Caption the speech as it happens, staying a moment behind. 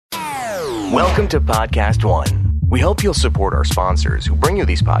Welcome to Podcast One. We hope you'll support our sponsors who bring you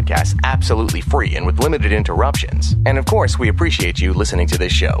these podcasts absolutely free and with limited interruptions. And of course, we appreciate you listening to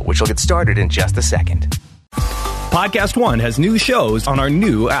this show, which will get started in just a second. Podcast One has new shows on our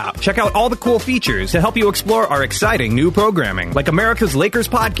new app. Check out all the cool features to help you explore our exciting new programming, like America's Lakers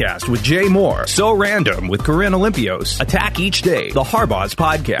podcast with Jay Moore, So Random with Corinne Olympios, Attack Each Day, The Harbaugh's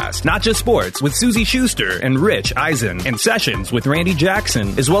podcast, Not Just Sports with Susie Schuster and Rich Eisen, and Sessions with Randy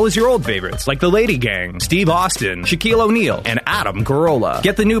Jackson, as well as your old favorites like The Lady Gang, Steve Austin, Shaquille O'Neal, and Adam Carolla.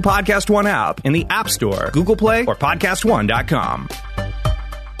 Get the new Podcast One app in the App Store, Google Play, or podcastone.com.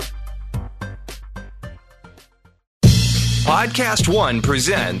 Podcast One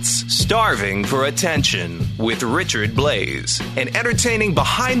presents Starving for Attention with Richard Blaze, an entertaining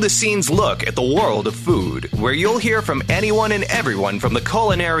behind-the-scenes look at the world of food, where you'll hear from anyone and everyone from the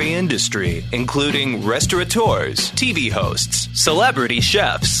culinary industry, including restaurateurs, TV hosts, celebrity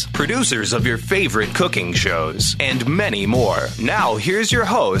chefs, producers of your favorite cooking shows, and many more. Now, here's your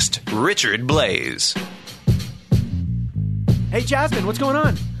host, Richard Blaze. Hey, Jasmine, what's going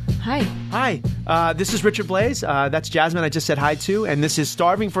on? Hi. Hi. This is Richard Blaze. That's Jasmine I just said hi to, and this is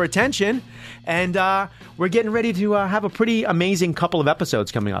Starving for Attention. And we're getting ready to have a pretty amazing couple of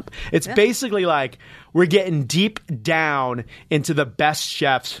episodes coming up. It's basically like we're getting deep down into the best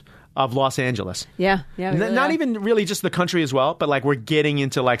chefs of Los Angeles. Yeah. Really Not even really just the country as well, but like we're getting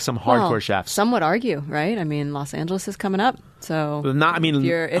into like some hardcore chefs. Some would argue, right? I mean, Los Angeles is coming up, so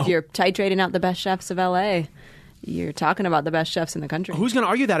if you're titrating out the best chefs of LA, you're talking about the best chefs in the country. Who's going to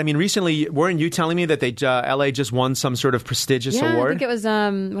argue that? I mean, recently, weren't you telling me that LA just won some sort of prestigious award? I think it was,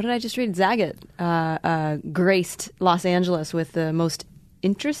 what did I just read? Zagat graced Los Angeles with the most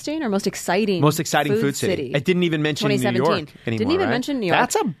interesting or most exciting food city. It didn't even mention New York anymore. Didn't even mention New York.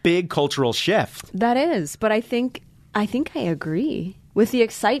 That's a big cultural shift. That is, but I think I agree with the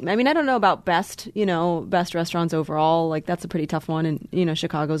excitement. I mean, I don't know about best restaurants overall. Like, that's a pretty tough one. And,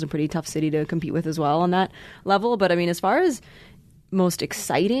 Chicago's a pretty tough city to compete with as well on that level. But, I mean, as far as most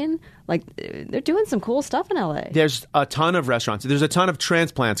exciting, like, they're doing some cool stuff in LA. There's a ton of restaurants. There's a ton of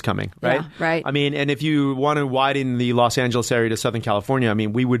transplants coming, right? Yeah, right. I mean, and if you want to widen the Los Angeles area to Southern California, I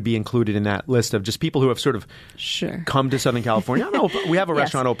mean, we would be included in that list of just people who have sort of come to Southern California. I don't know, we have a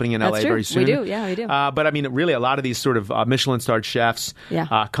restaurant opening in LA very soon. We do, yeah, we do. But I mean, really, a lot of these sort of Michelin-starred chefs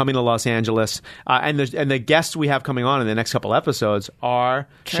coming to Los Angeles. And the guests we have coming on in the next couple episodes are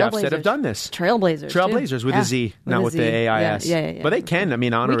chefs that have done this. Trailblazers with a Z, not with the AIS. Yeah. But they can, I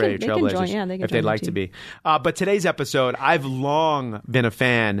mean, honorary trailblazers they can if they'd like to be. But today's episode, I've long been a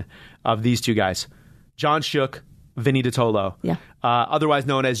fan of these two guys, John Shook, Vinny DiTolo, otherwise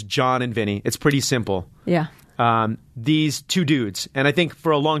known as John and Vinny. It's pretty simple. Yeah. These two dudes, and I think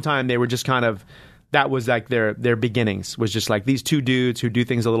for a long time they were just kind of, that was like their beginnings, was just like these two dudes who do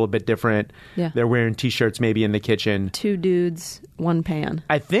things a little bit different. Yeah. They're wearing T-shirts maybe in the kitchen. Two dudes, one pan.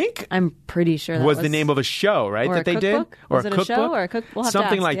 I'm pretty sure that was the name of a show, right? Or that they did? Or was it a show or a cookbook? We'll have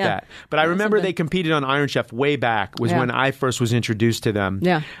something to ask, like that. But I remember they competed on Iron Chef way back, was when I first was introduced to them.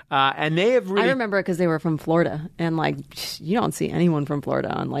 Yeah. And they have really... I remember it because they were from Florida. And like, you don't see anyone from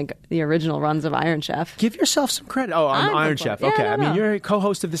Florida on like the original runs of Iron Chef. Give yourself some credit. Oh, I'm Iron Chef. Okay. I mean, you're a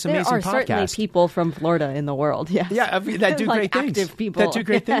co-host of this amazing podcast. There are certainly people from Florida in the world. Yes. Yeah, I mean, that do like great things. Active people that do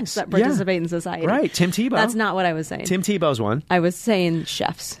great things. That participate in society. Right. Tim Tebow. That's not what I was saying. Tim Tebow's one. I was saying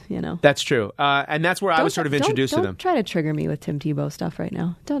chefs, That's true. And that's where I was sort of introduced to them. Don't try to trigger me with Tim Tebow stuff right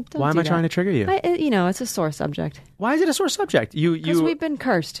now. Don't Why am I trying to trigger you? It's a sore subject. Why is it a sore subject? Because we've been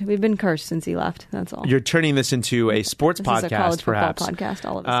cursed. We've been cursed since he left. That's all. You're turning this into a sports podcast, is a college perhaps. Football podcast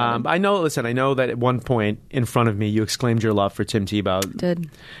all of a sudden. I know that at one point in front of me you exclaimed your love for Tim Tebow.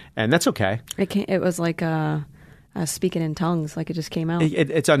 Did. And that's okay. It was like speaking in tongues, like it just came out.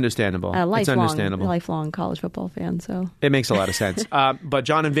 It's understandable. It's understandable. Lifelong college football fan, so it makes a lot of sense. But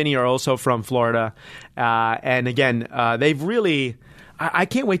John and Vinny are also from Florida, and again, they've really. I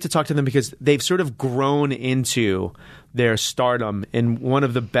can't wait to talk to them because they've sort of grown into their stardom in one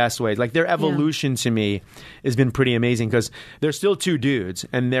of the best ways. Like their evolution to me has been pretty amazing because they're still two dudes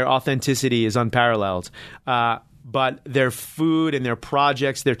and their authenticity is unparalleled. But their food and their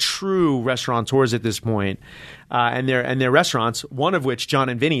projects, they're true restaurateurs at this point. And their restaurants, one of which, John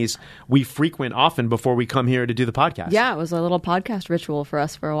and Vinny's, we frequent often before we come here to do the podcast. Yeah, it was a little podcast ritual for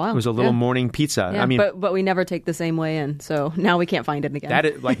us for a while. It was a little morning pizza. Yeah, I mean, but we never take the same way in, so now we can't find it again. That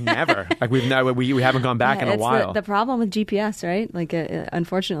is, like never. Like we haven't gone back in a while. The problem with GPS, right? Like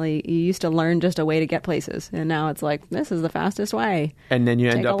unfortunately, you used to learn just a way to get places, and now it's like this is the fastest way. And then you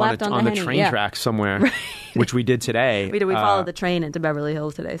end up on the train track somewhere, right. Which we did today. We followed the train into Beverly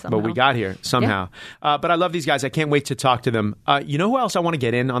Hills today somehow. But we got here somehow. But I love these guys. guys. I can't wait to talk to them. You know who else I want to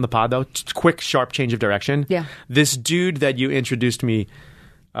get in on the pod, though? Quick, sharp change of direction. Yeah. This dude that you introduced me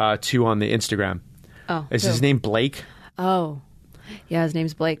to on the Instagram. Oh, Is who? his name Blake? Oh, yeah, his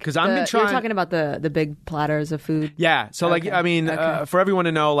name's Blake. 'Cause I've been trying- You're talking about the big platters of food. Yeah. So, like, Okay. I mean, Okay. for everyone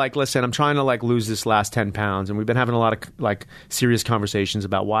to know, like, listen, I'm trying to, like, lose this last 10 pounds. And we've been having a lot of, like, serious conversations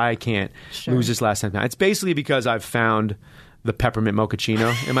about why I can't Sure. lose this last 10 pounds. It's basically because I've found the peppermint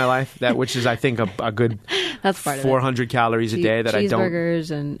mochaccino in my life, which is, I think, a good That's part of it. 400 calories a day that I don't. Cheeseburgers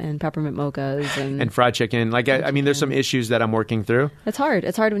and peppermint mochas and And fried chicken. Like, I mean, there's some issues that I'm working through. it's hard.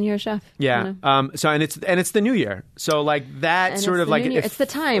 It's hard when you're a chef. Yeah. you know? So and it's the new year. So like that And sort it's of the like new year. It's the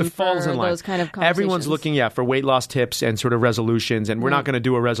time it falls for in line. those kind of Everyone's conversations. looking for weight loss tips and sort of resolutions, and we're not going to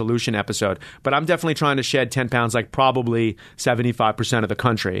do a resolution episode, but I'm definitely trying to shed 10 pounds, like probably 75% of the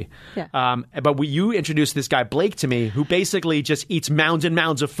country. Yeah. But you introduced this guy Blake to me, who basically just eats mounds and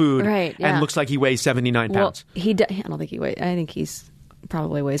mounds of food, Right, yeah. and looks like he weighs 79 Well, pounds. I don't think he weighs. I think he's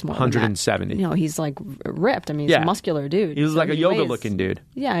probably weighs more. 170. Than that. No, he's like ripped. I mean, he's Yeah. a muscular dude. He was So like a yoga weighs- looking dude.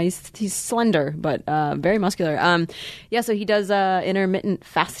 Yeah, he's slender but very muscular. Yeah, so he does intermittent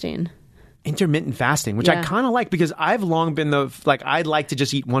fasting. Intermittent fasting, which I Yeah. kind of like because I've long been I'd like to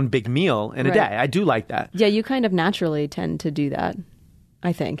just eat one big meal in a Right. day. I do like that. Yeah, you kind of naturally tend to do that,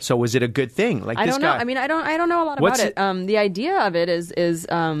 I think. So was it a good thing? Like I this don't know. guy, I mean, I don't know a lot What's about it. The idea of it is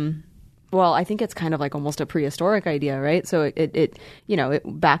well, I think it's kind of like almost a prehistoric idea, right? So it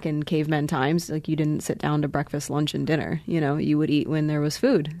back in caveman times, like you didn't sit down to breakfast, lunch, and dinner. You know, you would eat when there was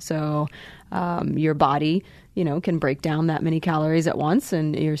food. So your body, can break down that many calories at once,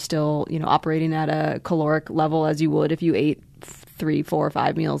 and you're still, operating at a caloric level as you would if you ate 3, 4,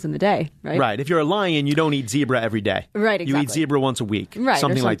 5 meals in a day, right? right? If you're a lion, you don't eat zebra every day. Right, You eat exactly. zebra once a week. Right,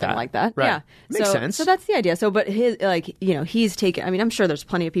 Something or like something that. like that. Right. Yeah, Makes sense. So that's the idea. So, but he's taken. I mean, I'm sure there's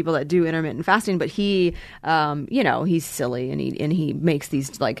plenty of people that do intermittent fasting, but he, he's silly and he makes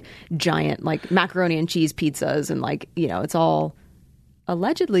these like giant like macaroni and cheese pizzas and like it's all.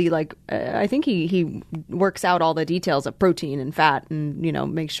 Allegedly, like I think he works out all the details of protein and fat, and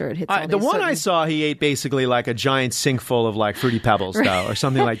makes sure it hits. All The these one certain- I saw, he ate basically like a giant sink full of like Fruity Pebbles, though, or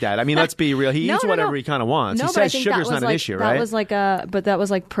something like that. I mean, let's be real. He No, eats no, whatever no. he kind of wants. No, He but I says think sugar's that was not like, an issue, that right? was like that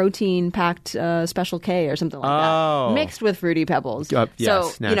was like protein packed Special K or something like Oh. that, mixed with Fruity Pebbles. Yes, so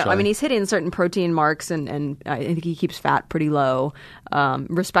I naturally. mean, he's hitting certain protein marks, and I think he keeps fat pretty low,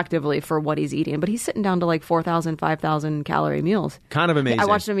 respectively for what he's eating. But he's sitting down to like 4,000, 5,000 calorie meals. Kind of amazing. I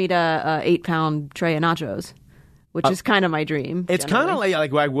watched him eat a 8-pound tray of nachos, which is kind of my dream. It's kind of generally.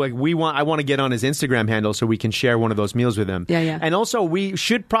 like I want to get on his Instagram handle so we can share one of those meals with him. Yeah. And also, we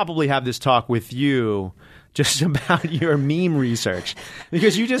should probably have this talk with you just about your meme research,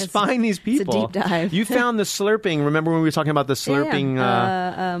 because you just find these people. deep dive. You found the slurping. Remember when we were talking about the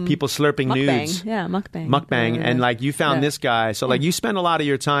slurping, people slurping mukbang. nudes? Yeah, mukbang. Mukbang, Yeah. and like you found Yeah. this guy. So like you spend a lot of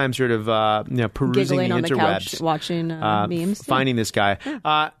your time sort of perusing Giggling the on the interwebs, couch, watching memes. Yeah. finding this guy.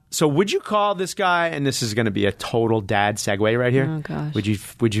 So would you call this guy, and this is going to be a total dad segue right here. Oh, gosh.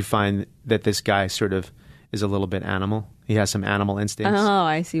 Would you find that this guy sort of is a little bit animal? He has some animal instincts. Oh,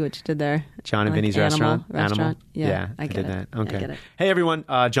 I see what you did there. John and Like Vinny's animal restaurant. Animal. Yeah, I did get that. it. I Okay. get it. Hey everyone,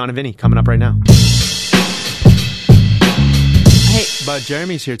 John and Vinny coming up right now. Hey, But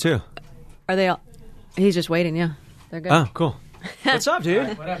Jeremy's here too. are they all? He's just waiting. Yeah, they're good. Oh, cool. What's up,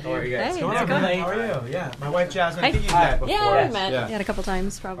 dude? What up, dude? Hey, How it's good. are you? Yeah, my wife Jasmine. Hey. I think you've met before. Yeah, we met. Yeah. Yeah, a couple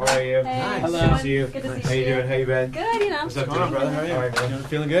times probably. How are you? Hey, Nice. how's it Hello. going? See you. Good to see How you doing? How you been? Good, What's up, dude, brother? How are you? All right, brother.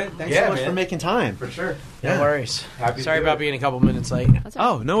 Feeling good? Thanks Yeah, so much man. for making time. For sure. Yeah. No worries. Happy Sorry to do about it. being a couple minutes late. That's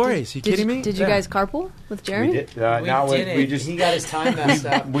all right. Oh, no worries. You kidding me? Did you Yeah. guys carpool with Jeremy? We did. We just he got his time messed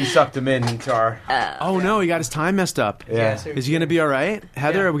up. We sucked him into our. Oh no, he got his time messed up. Yeah, so- Is he going to be all right?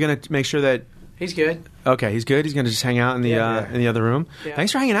 Heather, Yeah. are we going to make sure that? He's good. Okay, he's good. He's going to just hang out in the Yeah. in the other room. Yeah.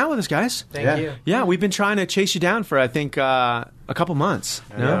 Thanks for hanging out with us, guys. Thank you. Yeah, we've been trying to chase you down for I think a couple months.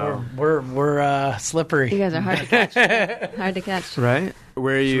 No? We're slippery. You guys are hard to catch. Hard to catch. Right?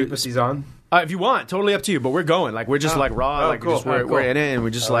 Where are Should we you? put these on? If you want, totally up to you. But we're going. Like we're just like raw. Oh, like cool. just, we're, Oh, cool. we're in it, and we're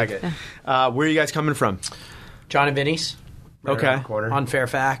just I like like. it. Where are you guys coming from? John and Vinny's Right Okay. around the corner. on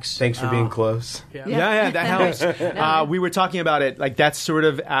Fairfax. Thanks for being close. Yeah, that helps. We were talking about it. Like that's sort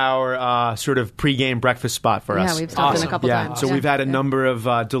of our sort of pregame breakfast spot for us. Yeah, we've stopped in a couple Yeah, times. so Yeah. we've had a Yeah. number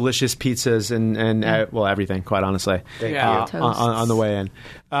of delicious pizzas and well, everything, quite honestly, Thank Yeah. you. on the way in.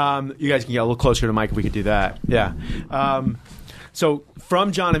 You guys can get a little closer to the mic if we could do that. Yeah. So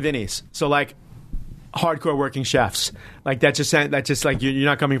from John and Vinny's, so like hardcore working chefs, like that just like you're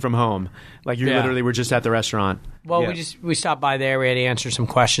not coming from home, like you Yeah. literally were just at the restaurant. Well, Yeah. we stopped by there. We had to answer some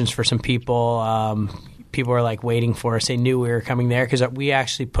questions for some people. People were like waiting for us. They knew we were coming there because we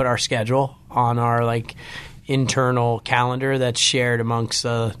actually put our schedule on our like internal calendar that's shared amongst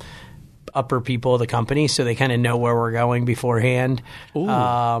the upper people of the company, so they kind of know where we're going beforehand,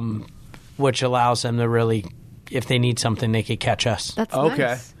 which allows them to really, if they need something, they could catch us. That's Okay.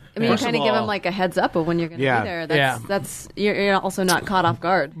 nice. I mean, First you kind of of give all- them like a heads up of when you're going to be there. That's you're also not caught off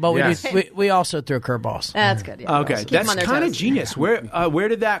guard. But Yes. we also throw curveballs. That's good. Yeah. Okay, Keep them that's on their kind of toes. genius. Where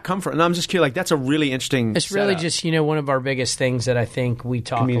did that come from? And I'm just curious. Like, that's a really interesting. It's really setup. just, one of our biggest things that I think we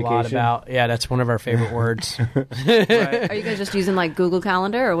talk a lot Communication. about. Yeah, that's one of our favorite words. Are you guys just using like Google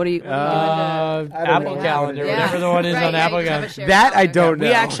Calendar, or what are you doing? Apple know. Calendar, Yeah. whatever the one is Right, on yeah, Apple you have a Calendar. shared That I calendar. don't know.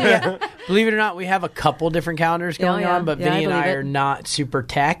 We actually, believe it or not, we have a couple different calendars going yeah. on, but Yeah, I Vinny and I believe are it. not super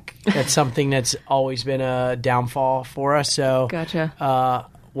tech. That's something that's always been a downfall for us. So, Gotcha.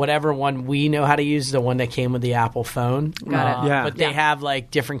 whatever one we know how to use is the one that came with the Apple phone. Got it. Yeah. But they have like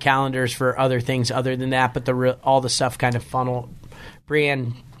different calendars for other things other than that. But all the stuff kind of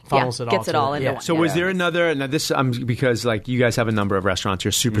brand funnels it all. gets it to all into yeah. one. So was there another? Now this, because like you guys have a number of restaurants,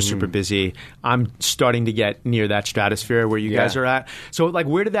 you're super busy. I'm starting to get near that stratosphere where you guys are at. So like,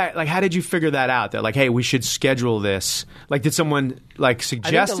 where did that? Like, how did you figure that out? That like, hey, we should schedule this. Like, did someone like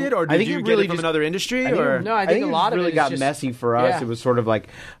suggest it, or I did think you it get really it from just- another industry? I think Or it- No, I think a it lot of really it is got just- messy for us. Yeah. It was sort of like,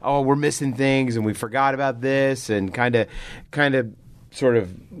 oh, we're missing things, and we forgot about this, and kind of sort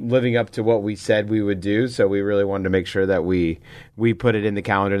of living up to what we said we would do. So we really wanted to make sure that we put it in the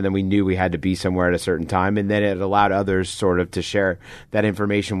calendar, and then we knew we had to be somewhere at a certain time, and then it allowed others sort of to share that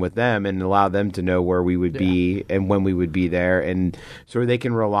information with them and allow them to know where we would be and when we would be there, and so they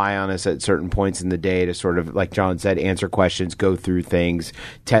can rely on us at certain points in the day to sort of, like John said, answer questions, go through things,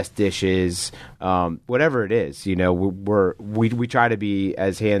 test dishes, whatever it is. We try to be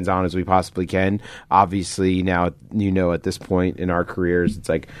as hands-on as we possibly can. Obviously, now at this point in our careers, it's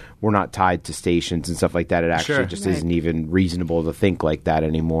like we're not tied to stations and stuff like that. It actually just Right. isn't even reasonable to think like that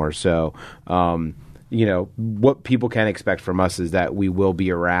anymore. So, what people can expect from us is that we will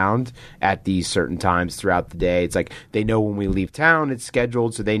be around at these certain times throughout the day. It's like they know when we leave town, it's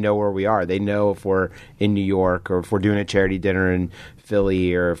scheduled, so they know where we are. They know if we're in New York or if we're doing a charity dinner in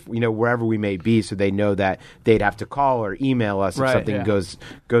Philly or if, wherever we may be, so they know that they'd have to call or email us if Right, something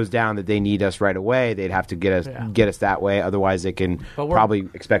goes down that they need us right away. They'd have to get us that way. Otherwise, they can But we're- probably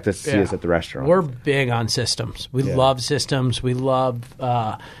expect us to see Yeah. us at the restaurant. We're big on systems. We love systems. We love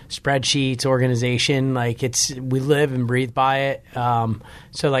spreadsheets, organization. Like we live and breathe by it.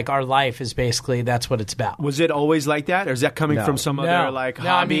 So like our life is basically that's what it's about. was it always like that, or is that coming No. from some No. other like No,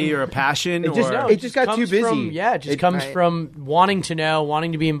 I hobby mean, or a passion? it just- or it just got too comes busy. It comes Right. from wanting to know,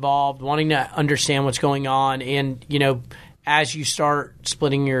 wanting to be involved, wanting to understand what's going on. And, as you start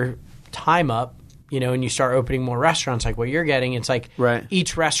splitting your time up, and you start opening more restaurants like what you're getting, it's like Right.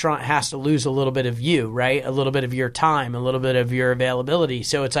 each restaurant has to lose a little bit of you, right? A little bit of your time, a little bit of your availability.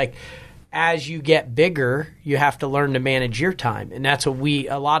 So it's like as you get bigger, you have to learn to manage your time. And that's what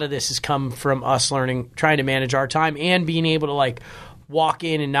a lot of this has come from us trying to manage our time and being able to like walk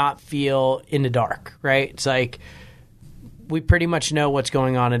in and not feel in the dark, right? It's like we pretty much know what's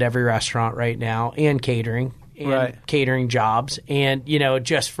going on at every restaurant right now and catering. And Right. catering jobs, and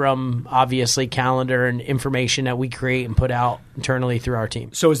just from obviously calendar and information that we create and put out internally through our team.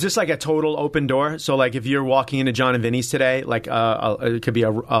 So is this like a total open door? So like if you're walking into John and Vinny's today, like it could be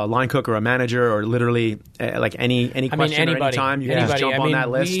a line cook or a manager or literally like any question or any time, you can just jump on that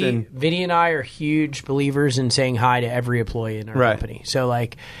list. And Vinny and I are huge believers in saying hi to every employee in our Right. company. So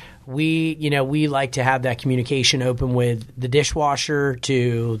like we like to have that communication open with the dishwasher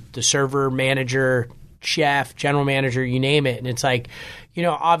to the server, manager, chef, general manager, you name it. And it's like,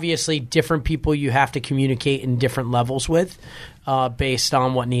 obviously different people you have to communicate in different levels with based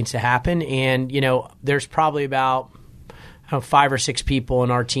on what needs to happen. And, there's probably about 5 or 6 people in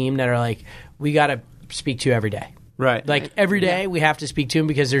our team that are like, we got to speak to every day. right, Like every day we have to speak to them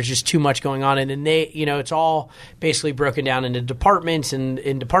because there's just too much going on. And then it's all basically broken down into departments and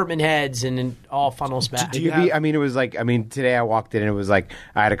in department heads and in all funnels back. Do you It was like, today I walked in and it was like,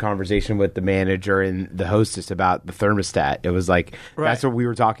 I had a conversation with the manager and the hostess about the thermostat. It was like, that's what we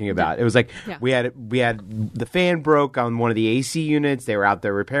were talking about. It was like, Yeah. we had the fan broke on one of the AC units. They were out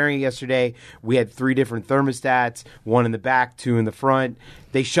there repairing it yesterday. We had 3 different thermostats, 1 in the back, 2 in the front.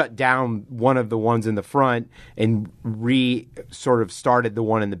 They shut down one of the ones in the front and sort of started the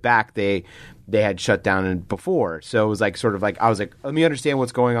one in the back. They had shut down before. So it was like sort of like I was like, let me understand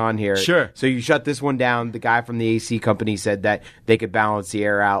what's going on here. Sure. So you shut this one down. The guy from the AC company said that they could balance the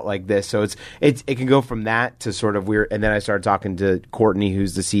air out like this. So it can go from that to sort of weird. And then I started talking to Courtney,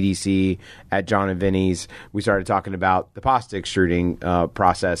 who's the CDC at John and Vinny's. We started talking about the pasta extruding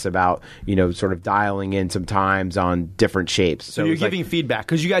process, about sort of dialing in some times on different shapes. So you're giving feedback Yeah,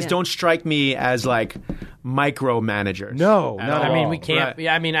 because you guys Yeah. don't strike me as like micromanagers. No, at not all. at I mean, all. we can't. Right.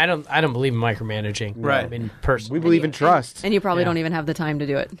 Yeah, I mean, I don't believe in micromanaging. Right. I mean, personally, We believe in trust. And you probably Yeah. don't even have the time to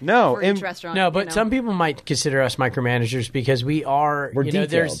do it. No, for and- each restaurant. No, but you know? some people might consider us micromanagers because we are. We're you know,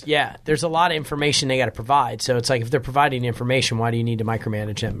 detailed. there's a lot of information they got to provide. So it's like if they're providing information, why do you need to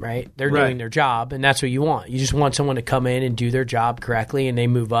micromanage them? Right? They're Right. doing their job, and that's what you want. You just want someone to come in and do their job correctly, and they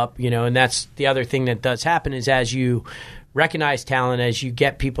move up. You know, and that's the other thing that does happen is as you recognize talent, as you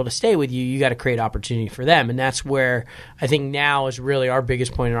get people to stay with you, you got to create opportunity for them. And that's where I think now is really our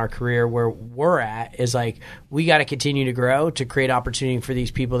biggest point in our career where we're at is like, we got to continue to grow to create opportunity for these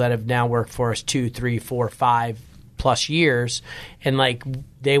people that have now worked for us 2, 3, 4, 5 plus years. And like,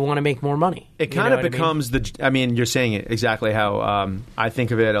 they want to make more money. It You kind know of what I mean? becomes I mean, you're saying it exactly how I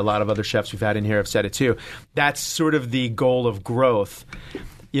think of it. A lot of other chefs we've had in here have said it too. That's sort of the goal of growth.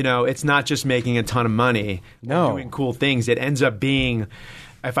 You know, it's not just making a ton of money, No. doing cool things. It ends up being,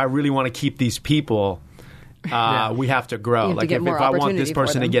 if I really want to keep these people, we have to grow. You have to Like get if more I want this opportunity for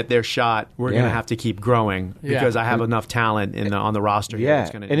person to them. get their shot, we're going Yeah. to have to keep growing because I have enough talent on the roster. here Yeah,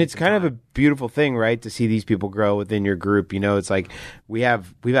 that's gonna and need it's some kind of time. a beautiful thing, right? To see these people grow within your group. You know, it's like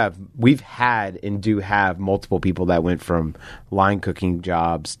we've had and do have multiple people that went from line cooking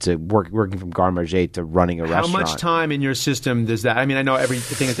jobs to working from Garde Manger to running a How restaurant. much time in your system does that? I mean, I know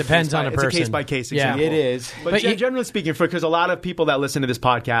everything is Depends on a It's a person. case by case Yeah. example. It is. but, But generally speaking, because a lot of people that listen to this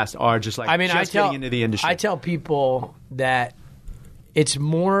podcast are just like, I mean, just getting into the industry. I tell people that it's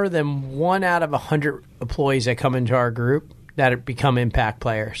more than 1 out of 100 employees that come into our group that become impact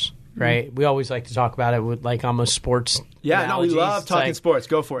players. Right? We always like to talk about it with like almost sports. Yeah, no, we analogies. love It's talking like- sports.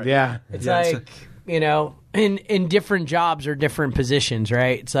 Go for it. Yeah. It's Yeah, like, you know, in different jobs or different positions,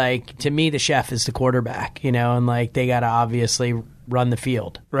 right? It's like, to me, the chef is the quarterback, you know, and like they got to obviously run the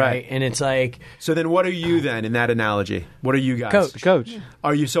field. Right. And it's like, So then, what are you then in that analogy? What are you guys? Coach.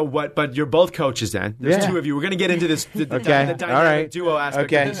 Are you so what? But you're both coaches then. There's Yeah. two of you. We're going to get into this the Okay. dynamic All right. duo aspect.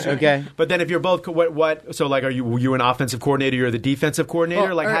 Okay. Of this. Okay. But then if you're both what? So like, are you an offensive coordinator? You're the defensive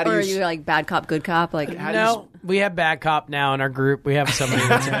coordinator. Like, or, how do or you? are you like bad cop, good cop? Like, How do you no, we have bad cop now in our group. We have somebody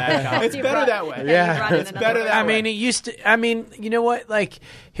that's a bad cop. It's You better brought- that way. Yeah. you brought in It's another better one. that I way. mean, it used to. I mean, you know what? Like,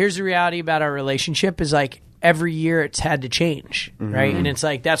 here's the reality about our relationship: is like every year it's had to change, right? And it's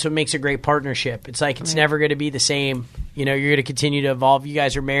like that's what makes a great partnership. It's like it's never going to be the same. You know, you're going to continue to evolve. You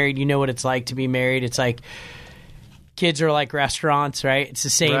guys are married. You know what it's like to be married. It's like kids are like restaurants, right? It's the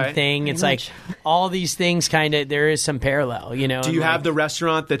same Right. thing. It's like all these things kind of. There is some parallel, you know. Do you and, have like, the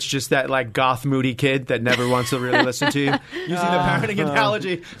restaurant that's just that like goth moody kid that never wants to really listen to you? Using the parenting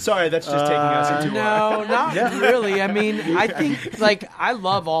analogy. Sorry, that's just taking us into No, not really. I mean, I think like I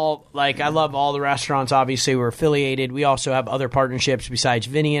love all the restaurants. Obviously, we're affiliated. We also have other partnerships besides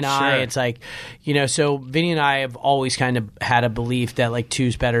Vinny and I. Sure. It's like, you know, so Vinny and I have always kind of had a belief that like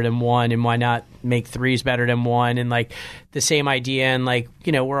 2's better than 1, and why not make 3's better than 1, and like the same idea. And like,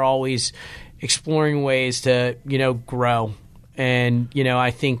 you know, we're always exploring ways to, you know, grow. And, you know, I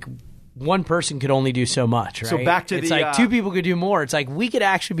think one person could only do so much, right? So back to it's the, like 2 people could do more. It's like we could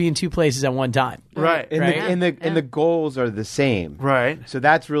actually be in 2 places at one time. Right. And Right. and the goals are the same. Right. So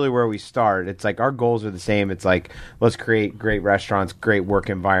that's really where we start. It's like our goals are the same. It's like let's create great restaurants, great work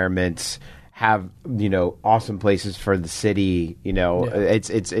environments, have, you know, awesome places for the city. You know, it's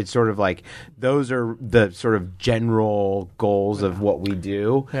sort of like those are the sort of general goals of what we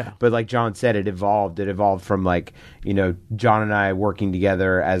do. Yeah. But like John said, it evolved. It evolved from like, you know, John and I working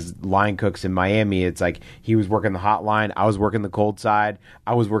together as line cooks in Miami. It's like he was working the hot line, I was working the cold side,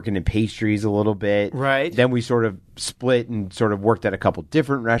 I was working in pastries a little bit. Right. Then we sort of split and sort of worked at a couple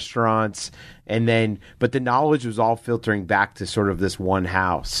different restaurants. And then, but the knowledge was all filtering back to sort of this one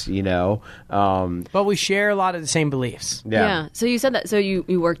house, you know? But we share a lot of the same beliefs. Yeah. So you said that. So you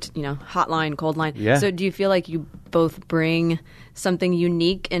worked, you know, hot line, cold line. Yeah. So do you feel like you both bring something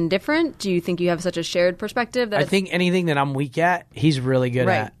unique and different? Do you think you have such a shared perspective that I it's- think anything that I'm weak at, he's really good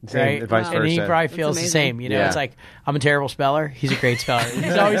Right. at. Same, Right? vice And he versa. probably That's feels the amazing. same. You know, Yeah. it's like I'm a terrible speller. He's a great speller.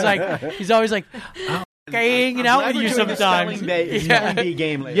 He's always like, oh, okay, hanging out with you sometimes. Spelling bee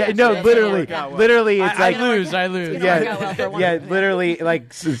game later. Yeah, no, literally, literally, it's I like lose. It's gonna work out well for one. yeah, literally.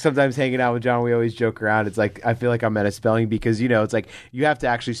 Like sometimes hanging out with John, we always joke around. It's like I feel like I'm at a spelling bee because you know it's like you have to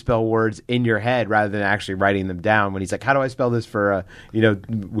actually spell words in your head rather than actually writing them down. When he's like, "How do I spell this for you know?"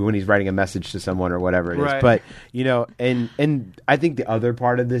 When he's writing a message to someone or whatever it is. Right. But you know, and I think the other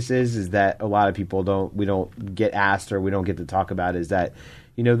part of this is that a lot of people don't get asked or we don't get to talk about is that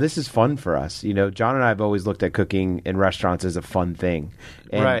this is fun for us. John and I have always looked at cooking in restaurants as a fun thing.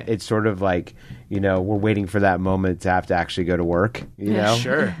 And Right. it's sort of like, we're waiting for that moment to have to actually go to work,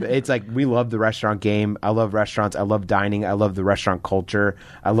 Sure. It's like we love the restaurant game. I love restaurants. I love dining. I love the restaurant culture.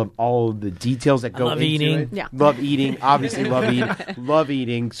 I love all the details that go love into eating. it. Yeah. Love eating. Obviously love eating. Love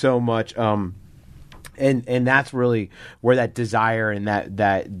eating so much. And that's really where that desire and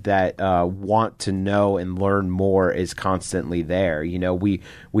that want to know and learn more is constantly there.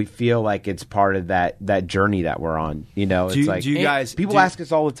 We feel like it's part of that journey that we're on. It's Do like you guys people ask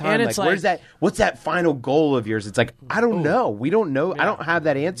us all the time, and like, it's where's like- what's that final goal of yours? It's like, I don't know. We don't know. I don't have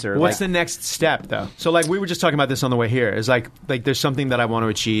that answer. What's Like, the next step, though? So, like, we were just talking about this on the way here. It's like there's something that I want to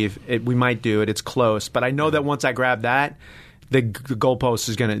achieve. We might do it. It's close. But I know that once I grab that, the goalpost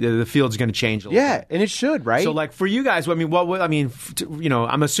is the field's gonna change a little yeah, bit. and it should, right? So, like, for you guys,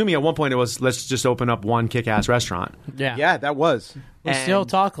 I'm assuming at one point it was, let's just open up one kick-ass restaurant. yeah, that was. We And- still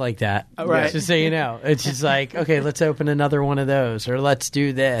talk like that. Right. Just so you know. It's just like, okay, let's open another one of those, or let's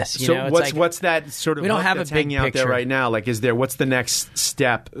do this. So It's what's like, what's that sort of we don't hook have a that's big hanging out there picture. right now? Like, what's the next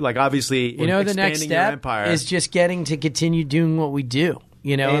step? Like, obviously, the next expanding your step empire is just getting to continue doing what we do.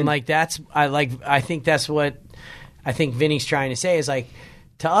 And like I think that's what I think Vinny's trying to say is like,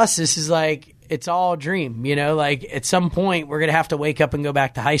 to us, this is like, it's all a dream, like at some point we're going to have to wake up and go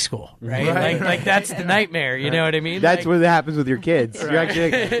back to high school, right? Like that's the nightmare, you know what I mean? That's like, what happens with your kids. You're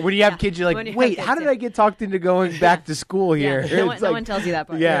actually like, when you have kids, you're When like, you have wait, kids, how did yeah. I get talked into going back to school here? Yeah. No It's one like- tells you that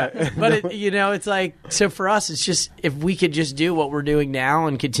part. Yeah. but it's like, so for us, it's just, if we could just do what we're doing now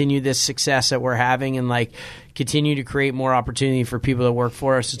and continue this success that we're having and like continue to create more opportunity for people that work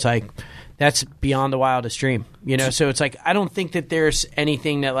for us, it's like, that's beyond the wildest dream, So it's like, I don't think that there's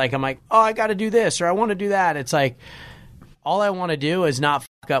anything that like, I'm like, oh, I got to do this or I want to do that. It's like, all I want to do is not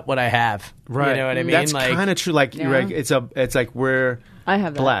fuck up what I have. right. You know what I mean? That's like, kind of true. Like, you're Yeah. right. It's like we're I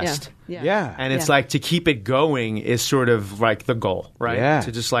have that. blessed. Yeah. Yeah. And it's Yeah. like to keep it going is sort of like the goal, right? Yeah.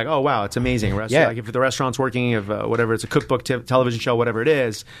 To just like, oh wow, it's amazing. Yeah. Like if the restaurant's working, if whatever, it's a cookbook, television show, whatever it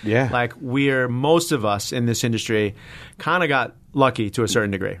is. Yeah. Like most of us in this industry, kind of got lucky to a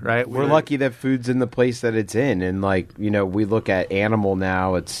certain degree, right? We're lucky that food's in the place that it's in. And like, we look at Animal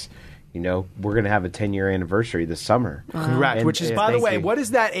now, it's, we're going to have a 10-year anniversary this summer. Correct. And- Which is, yeah, by the thank way, you. what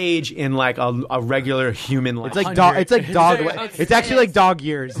is that age in like a regular human life? It's like dog. It's like dog. It's actually like dog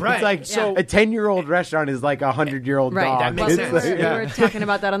years. Right. It's like So- a 10-year-old restaurant is like a 100-year-old Right. dog. That makes It's sense. like- We were talking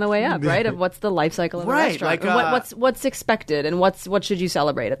about that on the way up, right? Of what's the life cycle of a Right, restaurant, like, and what's expected, and what should you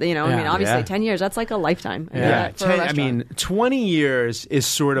celebrate? I mean, obviously, Yeah. 10 years, that's like a lifetime. Yeah, for a restaurant. 20 years is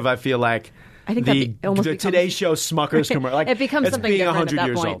sort of, I feel like, I think that almost the becomes- Today Show Smucker's commercial. Like, It becomes it's something being different 100 at that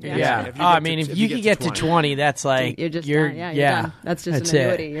years point. old. Yeah. If I mean, if you could get to 20, that's like You're just you're done. Yeah, you're done. That's just an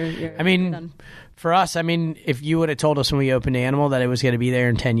it. annuity. You're I mean, done. for us, if you would have told us when we opened Animal that it was going to be there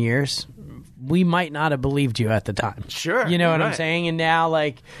in 10 years, we might not have believed you at the time. Sure, You know what I'm right. saying? And now,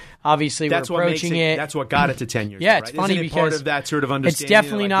 like, obviously, That's we're what makes approaching it. it. That's what got it to 10 years. Yeah, right? it's funny Isn't it because part of that sort of it's understanding.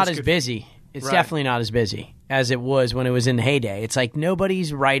 definitely like, not this as could- busy. It's Right. definitely not as busy as it was when it was in the heyday. It's like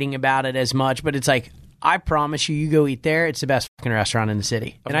nobody's writing about it as much, but it's like, I promise you, you go eat there, it's the best fucking restaurant in the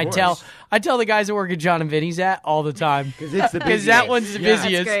city. And I course. tell the guys that work at John and Vinny's that all the time it's the because that busiest. one's the Yeah.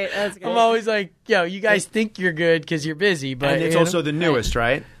 busiest. That's great. That's great. I'm always like, yo, you guys think you're good because you're busy, but And it's you know, also the newest,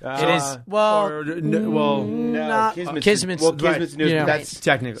 right? it is well. Well, Not- Kismet's Kismet's- Kismet's news. you know. That's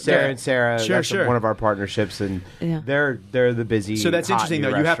technically. Sarah and Sarah. Sure, that's sure. one of our partnerships, and Yeah. they're the busy. So that's hot interesting, new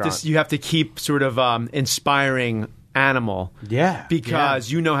though. restaurant. You have to keep sort of inspiring Animal. Yeah. Because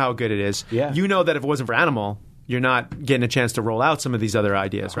you know how good it is. Yeah. You know that if it wasn't for Animal, you're not getting a chance to roll out some of these other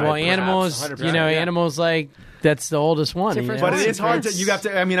ideas, right? Well, Animals, 100%, you know, yeah. Animals like that's the oldest one. It's your you first know? But it is hard to. It's- You have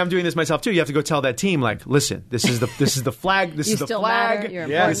to. I mean, I'm doing this myself too. You have to go tell that team, like, listen, this is the flag. This You is the still flag. matter. You're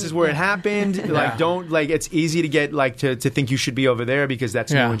This important. is where it happened. Like, don't like. It's easy to get like to think you should be over there because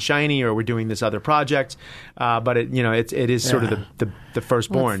that's Yeah. new and shiny, or we're doing this other project. But it is sort of the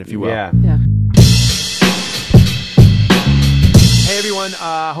firstborn, if you will. Yeah. Yeah. Hey everyone,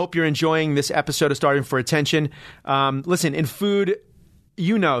 hope you're enjoying this episode of Starting for Attention. Listen, in food,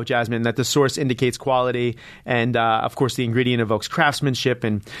 you know, Jasmine, that the source indicates quality, and of course, the ingredient evokes craftsmanship.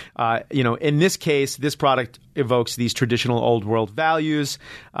 And in this case, this product evokes these traditional old world values.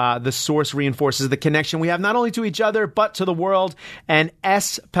 The source reinforces the connection we have not only to each other but to the world. And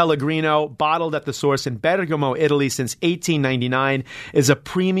S. Pellegrino, bottled at the source in Bergamo, Italy, since 1899, is a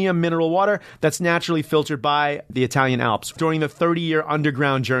premium mineral water that's naturally filtered by the Italian Alps. During the 30-year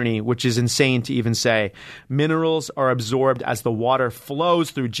underground journey, which is insane to even say, minerals are absorbed as the water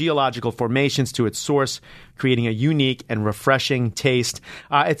flows through geological formations to its source, creating a unique and refreshing taste.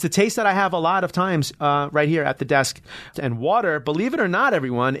 It's a taste that I have a lot of times right here here at the desk. And water, believe it or not,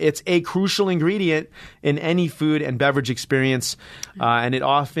 everyone, it's a crucial ingredient in any food and beverage experience, and it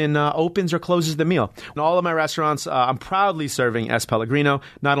often opens or closes the meal. In all of my restaurants, I'm proudly serving S. Pellegrino,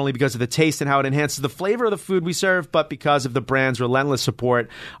 not only because of the taste and how it enhances the flavor of the food we serve, but because of the brand's relentless support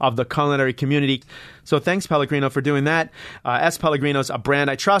of the culinary community. So thanks, Pellegrino, for doing that. S. Pellegrino's a brand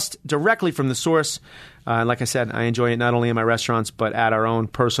I trust directly from the source. And like I said, I enjoy it not only in my restaurants, but at our own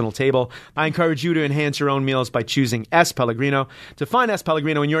personal table. I encourage you to enhance your own meals by choosing S. Pellegrino. To find S.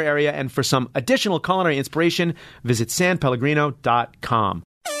 Pellegrino in your area and for some additional culinary inspiration, visit sanpellegrino.com.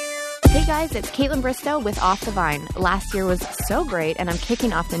 Hey guys, it's Caitlin Bristow with Off the Vine. Last year was so great, and I'm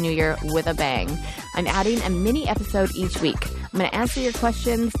kicking off the new year with a bang. I'm adding a mini episode each week. I'm going to answer your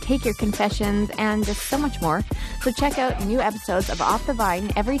questions, take your confessions, and just so much more. So check out new episodes of Off the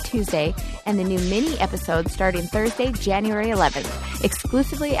Vine every Tuesday and the new mini episodes starting Thursday, January 11th,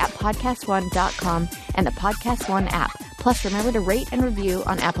 exclusively at podcastone.com and the Podcast One app. Plus, remember to rate and review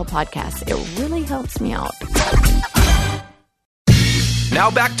on Apple Podcasts. It really helps me out. Now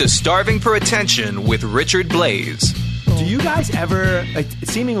back to Starving for Attention with Richard Blaze. Do you guys ever,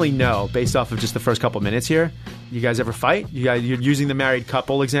 seemingly no, based off of just the first couple minutes here, you guys ever fight? You're using the married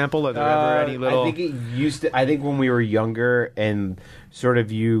couple example. Are there ever any little... I think it used to. I think when we were younger and sort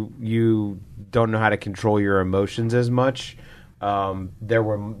of you don't know how to control your emotions as much, there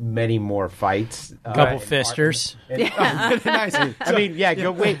were many more fights. Couple fisters. Nice. I mean, yeah.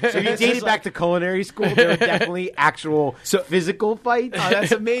 Go wait. So you dated back to culinary school? There were definitely actual physical fights. Oh,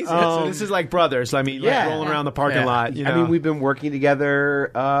 that's amazing. So this is like brothers. I mean, like rolling around the parking lot. You know? I mean, we've been working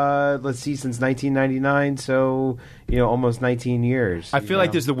together. Let's see, since 1999. So almost 19 years. I feel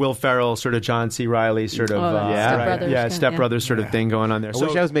like there's the Will Ferrell sort of John C. Reilly sort of Step Brothers sort of thing going on there. I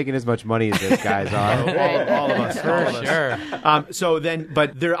wish I was making as much money as those guys are. all of us, for sure. So then,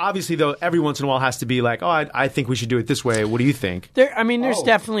 but there obviously though every once in a while has to be like, I think we should do it this way. What do you think? There's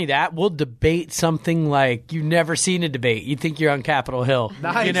definitely that. We'll debate something like you've never seen a debate. You think you're on Capitol Hill.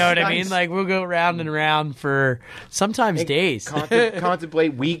 Nice, you know what I mean? Like we'll go round and round for sometimes days.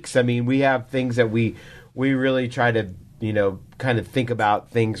 Contemplate weeks. I mean, we have things that we really try to kind of think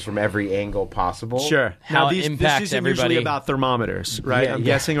about things from every angle possible. Sure. How now, it impacts this isn't everybody. usually about thermometers, right? I'm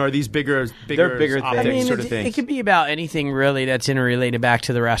guessing, or are these bigger They're bigger optics things. sort of things? It could be about anything really that's interrelated back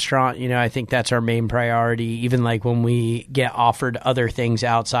to the restaurant. I think that's our main priority. Even like when we get offered other things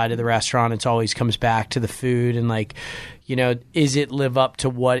outside of the restaurant, it always comes back to the food and is it live up to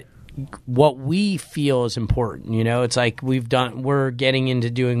what we feel is important. It's like we're getting into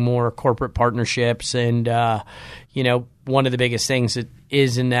doing more corporate partnerships, and one of the biggest things that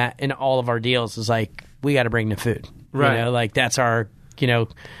is in all of our deals is like we got to bring the food, right? Like that's our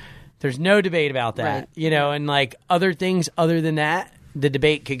there's no debate about that, right. And like other things other than that, the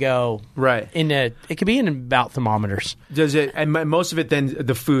debate could go it could be in about thermometers. Does it? And most of it then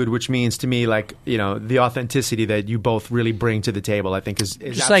the food, which means to me like the authenticity that you both really bring to the table, I think is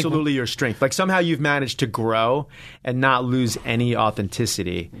absolutely your strength. Like somehow you've managed to grow and not lose any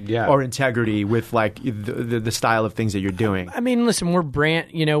authenticity or integrity with like the style of things that you're doing. I mean, listen, we're brand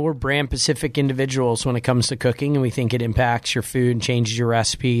specific individuals when it comes to cooking, and we think it impacts your food and changes your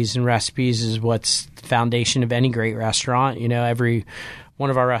recipes. And recipes is what's the foundation of any great restaurant. Every one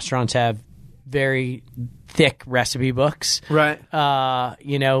of our restaurants have very thick recipe books, right?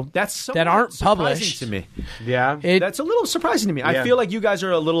 That's that aren't published to me. Yeah, that's a little surprising to me. I feel like you guys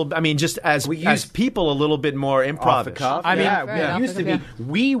are a little. I mean, just as people, a little bit more improv. Off the cuff. I mean, it used to be.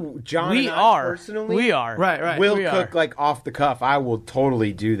 John we and I are personally. We are right. Will cook like off the cuff. I will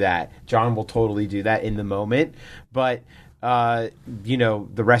totally do that. John will totally do that in the moment, but.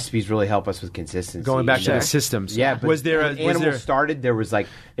 The recipes really help us with consistency. Going back to the systems. Yeah. But was there when Animal started, there was like,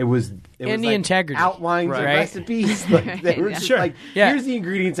 it was and the like integrity. Outlines of recipes. Like, they were just like, here's the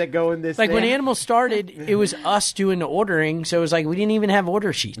ingredients that go in this Like thing. when Animal started, it was us doing the ordering, so it was like we didn't even have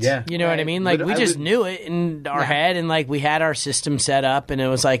order sheets. Yeah. You know what I mean? Like we just knew it in our head, and like we had our system set up, and it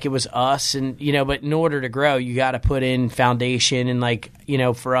was like it was us, and but in order to grow, you got to put in foundation, and like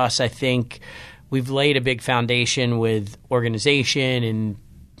for us, I think we've laid a big foundation with organization and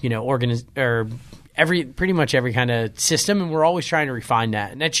pretty much every kind of system, and we're always trying to refine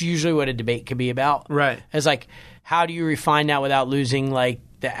that, and that's usually what a debate could be about. Right? It's like how do you refine that without losing like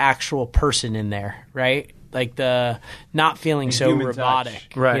the actual person in there, right? Like the not feeling so robotic,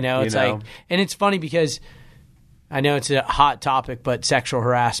 touch. Right? It's like, and it's funny because I know it's a hot topic, but sexual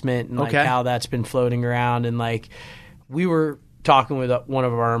harassment and like how that's been floating around, and like we were talking with one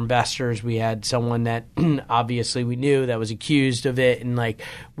of our investors. We had someone that obviously we knew that was accused of it, and like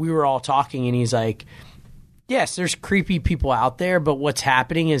we were all talking, and he's like, yes, there's creepy people out there, but what's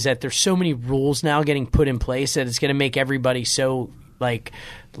happening is that there's so many rules now getting put in place that it's going to make everybody so like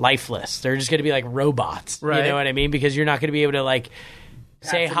lifeless. They're just going to be like robots. Right. You know what I mean? Because you're not going to be able to like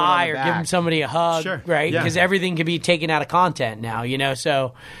say someone on hi the or back. give somebody a hug, Sure. right? Yeah. Because everything can be taken out of content now, you know?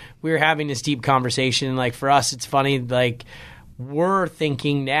 So we were having this deep conversation. Like for us, it's funny, like we're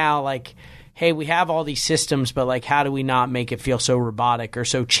thinking now, like, hey, we have all these systems, but like, how do we not make it feel so robotic or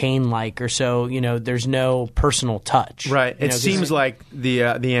so chain-like or so, you know, there's no personal touch. Right. You It know, 'cause seems like the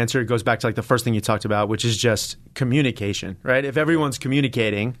answer goes back to like the first thing you talked about, which is just communication, right? If everyone's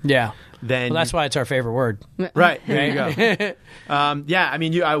communicating, yeah. then Well, that's why it's our favorite word. right. There you go. Yeah, I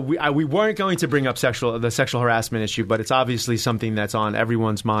mean, we weren't going to bring up the sexual harassment issue, but it's obviously something that's on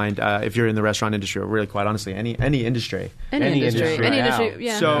everyone's mind if you're in the restaurant industry, or really, quite honestly, any industry. Any industry. now.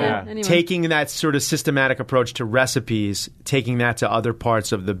 Yeah. So anyone. taking that sort of systematic approach to recipes, taking that to other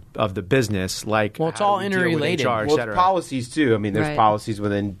parts of the business, like Well, it's how all do we deal with interrelated. HR, et Well, it's cetera. policies too. I mean, there's Right. policies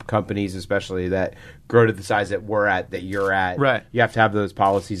within companies, especially that grow to the size that we're at, that you're at. Right. You have to have those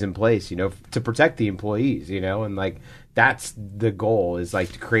policies in place, you know, to protect the employees, you know, and like that's the goal, is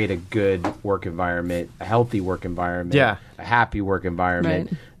like to create a good work environment, a healthy work environment, Yeah. a happy work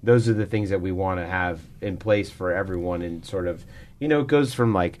environment. Right. Those are the things that we want to have in place for everyone, and sort of, you know, it goes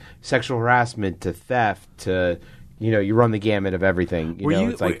from like sexual harassment to theft to, you know, you run the gamut of everything. You Were know, you-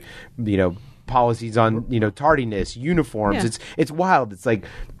 it's like, you know, policies on, you know, tardiness, uniforms. Yeah. It's wild. It's like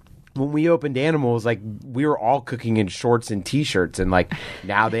when we opened Animals, like we were all cooking in shorts and t-shirts, and like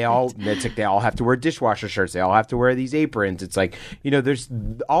now it's like they all have to wear dishwasher shirts. They all have to wear these aprons. It's like, you know, there's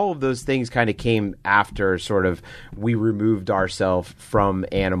all of those things kind of came after sort of we removed ourselves from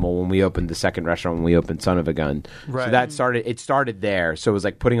Animal when we opened the second restaurant, when we opened Son of a Gun. Right. So that started there. So it was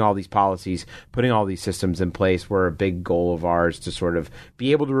like putting all these policies, putting all these systems in place were a big goal of ours, to sort of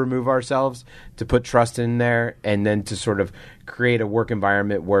be able to remove ourselves, to put trust in there, and then to sort of create a work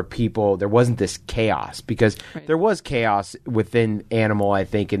environment where there wasn't this chaos, because there was chaos within Animal, I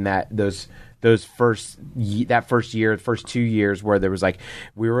think, in that those first 2 years where there was like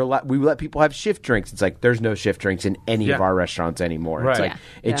we let people have shift drinks. It's like there's no shift drinks in any of Yeah. our restaurants anymore. It's Right.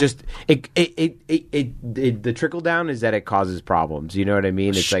 like Yeah. the trickle down is that it causes problems. You know what I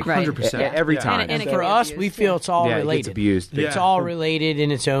mean? It's like 100%. every Yeah. time. And it For can us, be we abused, feel yeah. it's all Yeah, it gets related. abused. It's Yeah. all related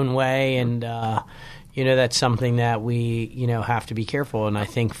in its own way, and you know, that's something that we, you know, have to be careful. And I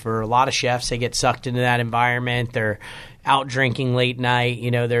think for a lot of chefs, they get sucked into that environment. They're out drinking late night.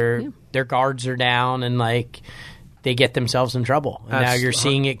 You know, their guards are down, and like they get themselves in trouble. And now That's- you're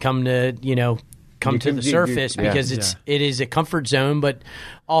seeing it come to the surface because it is a comfort zone, but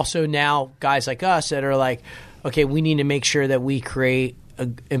also now guys like us that are like, okay, we need to make sure that we create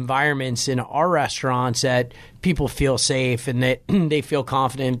environments in our restaurants that people feel safe and that they feel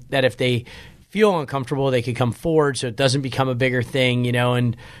confident that if they feel uncomfortable, they could come forward, so it doesn't become a bigger thing, you know.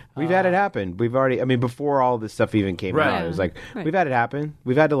 And We've had it happen. We've already, I mean, before all this stuff even came Right. out, it was like, Right. we've had it happen.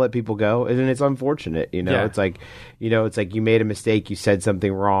 We've had to let people go, and it's unfortunate, you know. Yeah. It's like, you know, it's like you made a mistake, you said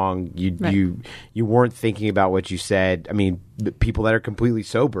something wrong, you weren't thinking about what you said. I mean, the people that are completely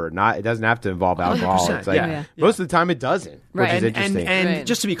sober, it doesn't have to involve alcohol. 100%, It's like yeah. most of the time it doesn't, Right. which is and interesting. Right.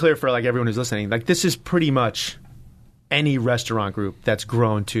 just to be clear for like everyone who's listening, like this is pretty much any restaurant group that's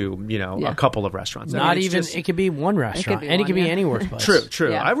grown to, you know, Yeah. a couple of restaurants. I not mean, it's even just- it could be one restaurant, be and it one, could be yeah. anywhere place. True.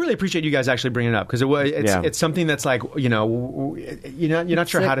 Yeah. I really appreciate you guys actually bringing it up because it's something that's like, you know, you're not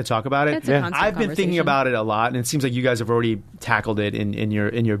sure how to talk about it. it's a constant I've been thinking conversation. about it a lot, and it seems like you guys have already tackled it in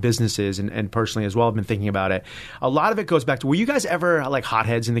your businesses and personally as well. I've been thinking about it. A lot of it goes back to, were you guys ever like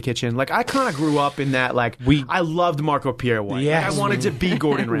hotheads in the kitchen? Like I kind of grew up in that. Like I loved Marco Pierre White. Yes. Like, I wanted to be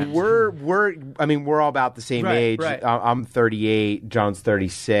Gordon Ramsay. we're all about the same Right, age. right. I'm 38. John's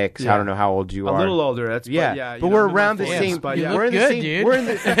 36. Yeah. I don't know how old you A are. little older. That's Yeah, you but know, we're I'm in my around the 40s, same. But You yeah. look We're in the good, same. dude. We're in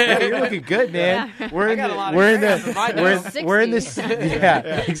the. Yeah, you're looking good, man. We're in got a lot the. of We're in hair on my the. nose. We're in this.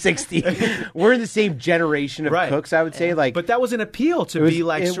 Yeah, like 60. We're in the same generation of Right. cooks. I would say, like. But that was an appeal to was- be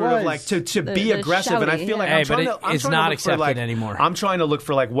like it sort of was. like to be the aggressive, and I shouty, feel like yeah. I'm Hey, trying but to. I'm it's trying to not look for, accepted like, anymore. I'm trying to look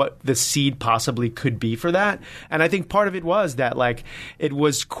for like what the seed possibly could be for that, and I think part of it was that like it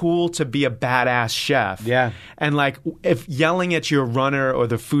was cool to be a badass chef. Yeah. and like if yelling at your runner or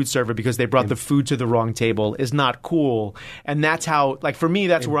the food server because they brought the food to the wrong table is not cool, and that's how like for me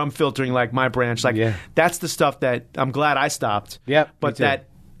that's where I'm filtering like my branch. Like Yeah. that's the stuff that I'm glad I stopped. Yep, me but too. that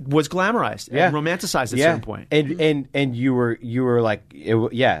was glamorized and romanticized at a certain point. And you were like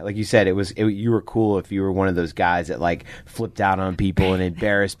like you said, you were cool if you were one of those guys that like flipped out on people and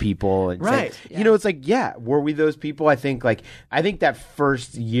embarrassed people and Right. said, you know, it's like, were we those people? I think that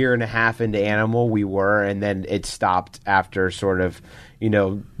first year and a half into Animal we were, and then it stopped after sort of,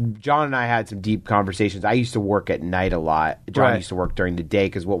 John and I had some deep conversations. I used to work at night a lot. John used to work during the day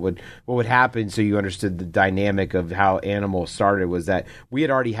because what would happen, so you understood the dynamic of how Animal started, was that we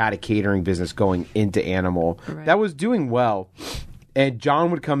had already had a catering business going into Animal that was doing well. And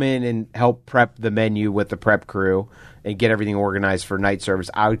John would come in and help prep the menu with the prep crew and get everything organized for night service.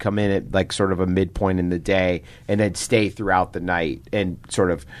 I would come in at like sort of a midpoint in the day and then stay throughout the night and sort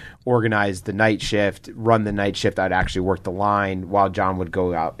of organize the night shift, run the night shift. I'd actually work the line while John would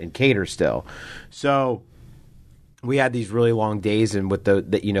go out and cater still. So we had these really long days, and with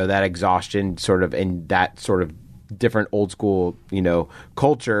that exhaustion sort of, and that sort of different old school,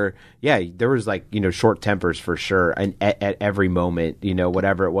 culture. Yeah, there was like, short tempers for sure. And at every moment,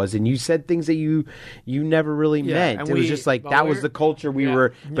 whatever it was. And you said things that you never really meant. It was just like, that was the culture we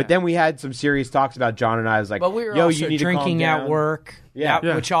were. But then we had some serious talks about John and I. Was like, but we were yo, also you need drinking to calm down. at work.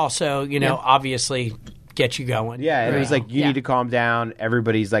 Which also, obviously get you going. Yeah, and it was like, you need to calm down.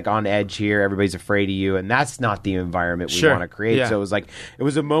 Everybody's like on edge here. Everybody's afraid of you, and that's not the environment we want to create. Yeah. So it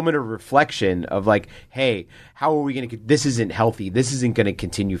was a moment of reflection of like, hey, how are we going to? This isn't healthy. This isn't going to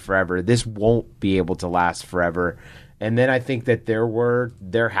continue forever. This won't be able to last forever. And then I think that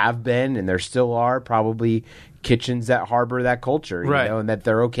there have been, and there still are probably kitchens that harbor that culture, and that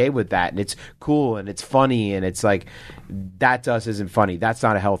they're okay with that, and it's cool and it's funny, and it's like, that to us isn't funny. That's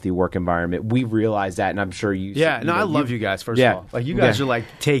not a healthy work environment. We realize that, and I'm sure you. Yeah, I love you guys. First of all, like you guys are like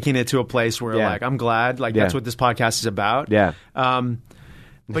taking it to a place where like I'm glad, like that's what this podcast is about. Yeah.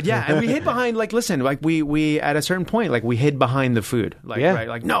 But yeah, and we hid behind, like, listen, like we at a certain point, like we hid behind the food. Like, right?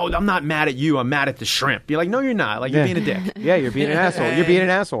 Like, no, I'm not mad at you. I'm mad at the shrimp. You're like, no, you're not. Like, you're being a dick. Yeah, you're being an asshole. You're being an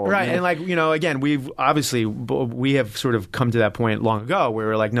asshole. Right. And like, again, we have sort of come to that point long ago where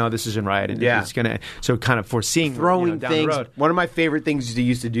we're like, no, this isn't right. And it's going to, so kind of foreseeing throwing down things. the road. One of my favorite things to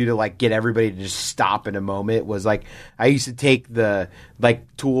used to do to like get everybody to just stop in a moment was like, I used to take the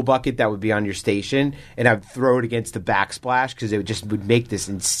like tool bucket that would be on your station and I would throw it against the backsplash because it would make this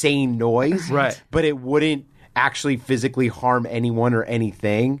insane noise. Right. But it wouldn't actually physically harm anyone or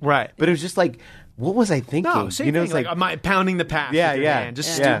anything. Right. But it was just like, what was I thinking? No, same thing. It's like, am I pounding the past? Yeah, with your hand?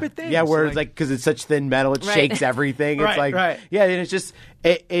 Just stupid things. Yeah, where it's like, because it's such thin metal, it shakes everything. It's like, yeah, and it's just,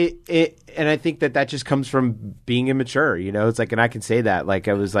 and I think that just comes from being immature, it's like, and I can say that, like,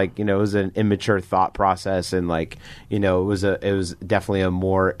 I was like, it was an immature thought process, and like, it was definitely a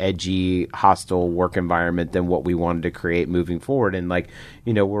more edgy, hostile work environment than what we wanted to create moving forward. And like,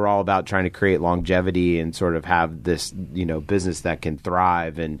 we're all about trying to create longevity and sort of have this, business that can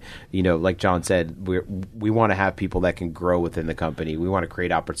thrive. And, like John said, we want to have people that can grow within the company. We want to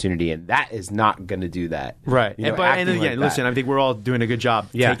create opportunity, and that is not going to do that. Right. And again, listen, I think we're all doing a good job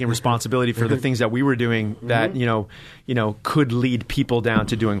taking responsibility for the things that we were doing that, could lead people down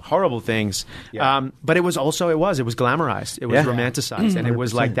to doing horrible things. Yeah. But it was glamorized. It was romanticized. And it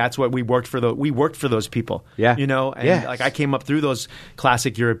was like, that's what we worked for those people. Yeah. And like I came up through those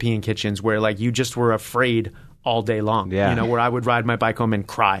classic European kitchens where like you just were afraid all day long, where I would ride my bike home and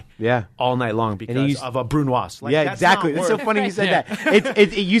cry all night long because of a brunoise. Like, exactly. It's so funny you said that.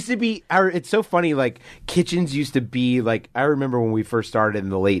 It used to be, it's so funny, like kitchens used to be like, I remember when we first started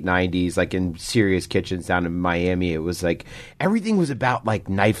in the late 90s, like in serious kitchens down in Miami, it was like everything was about like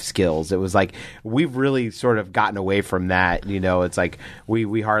knife skills. It was like, we've really sort of gotten away from that. It's like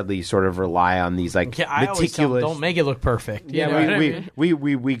we hardly sort of rely on these like meticulous. Don't make it look perfect.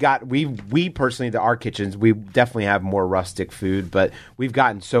 We personally, our kitchens, we definitely have more rustic food, but we've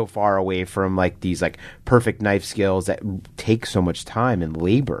gotten so far away from like these like perfect knife skills that take so much time and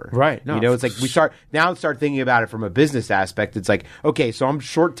labor. Right. No, it's like we start thinking about it from a business aspect. It's like, okay, so I'm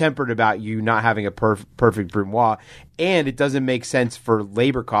short-tempered about you not having a perfect brunoise, and it doesn't make sense for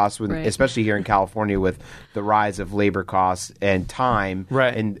labor costs, especially here in California with the rise of labor costs and time,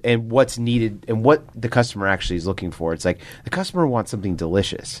 and what's needed and what the customer actually is looking for. It's like the customer wants something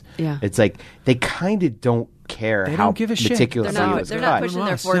delicious. Yeah. It's like they kind of don't care they how don't give a meticulously shit. it was They're cut. not pushing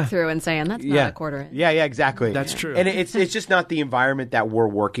their fork through and saying that's not a quarter inch. Yeah, exactly. That's true. And it's just not the environment that we're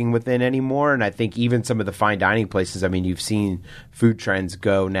working within anymore. And I think even some of the fine dining places, I mean, you've seen food trends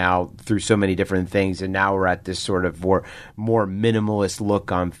go now through so many different things, and now we're at this sort of more minimalist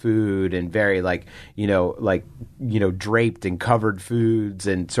look on food and very draped and covered foods,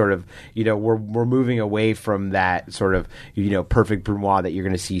 and sort of we're moving away from that sort of perfect brunoise that you're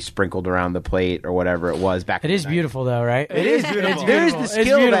going to see sprinkled around the plate or whatever it was back. It is beautiful though, right? It is beautiful. There's the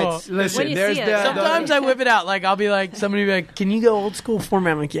skill that's listen. When you There's see it. the Sometimes I whip it out. Like I'll be like, somebody will be like, "Can you go old school for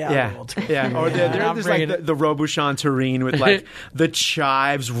me?" I'm like, "Yeah, I'll go old school." Yeah. Or there's like the Robuchon terrine with like the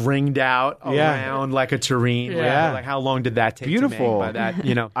chives ringed out around like a terrine. Yeah. like how long did that take? Beautiful. To make by that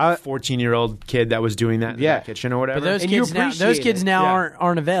 14-year-old kid that was doing that in that kitchen or whatever. But those kids now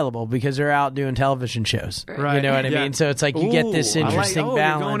aren't available because they're out doing television shows. Right. You know what I mean? So it's like you get this interesting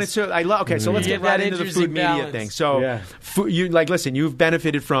balance. So let's get right into the food media thing. So listen, you've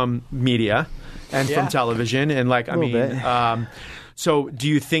benefited from media and from television, and so do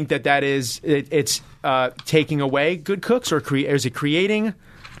you think that is it's taking away good cooks, or is it creating?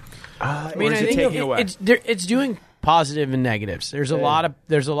 I think it's doing positive and negatives. There's a lot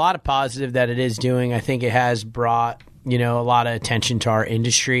of positive that it is doing. I think it has brought a lot of attention to our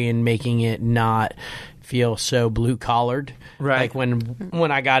industry and making it not feel so blue collared. Right. Like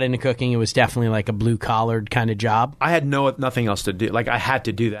when I got into cooking, it was definitely like a blue collared kind of job. I had nothing else to do. Like I had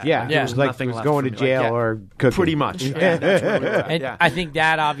to do that. Yeah. There was nothing it was left going for to me. jail or cooking. Pretty much. Yeah, that's where we were at. And Yeah. I think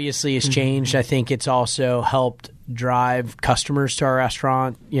that obviously has changed. I think it's also helped drive customers to our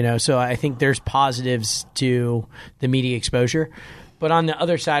restaurant. So I think there's positives to the media exposure. But on the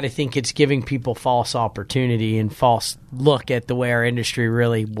other side, I think it's giving people false opportunity and false look at the way our industry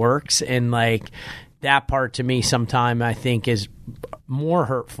really works. And that part to me sometime I think is more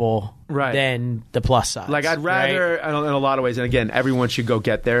hurtful than the plus side. Like I'd rather, in a lot of ways, and again, everyone should go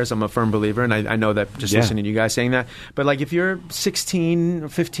get theirs. I'm a firm believer, and I know that just listening to you guys saying that. But if you're 16 or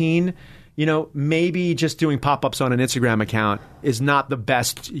 15, maybe just doing pop-ups on an Instagram account is not the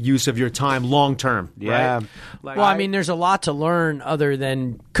best use of your time long term. Yeah. Right? There's a lot to learn other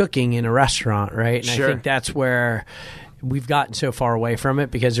than cooking in a restaurant, right? And Sure. I think that's where we've gotten so far away from it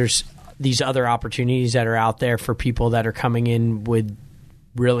because there's these other opportunities that are out there for people that are coming in with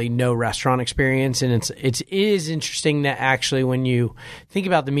really no restaurant experience. And it is interesting that actually when you think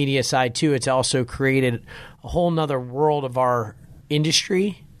about the media side too, it's also created a whole nother world of our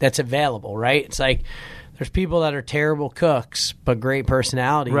industry that's available, right? It's like there's people that are terrible cooks but great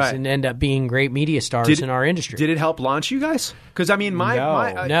personalities and end up being great media stars in our industry. Did it help launch you guys? Because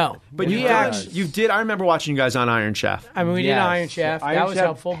No. But you did. I remember watching you guys on Iron Chef. I mean, we did Iron Chef. That was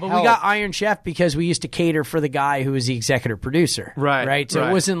helpful. But we got Iron Chef because we used to cater for the guy who was the executive producer. Right. So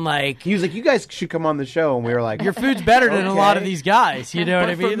it wasn't like, He was like, you guys should come on the show. And we were like, your food's better than a lot of these guys. You know what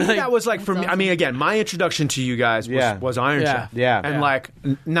I mean? For me, that was for me. I mean, again, my introduction to you guys was Iron Chef. Yeah.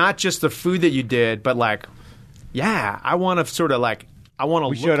 And not just the food that you did, but I want to sort of I want to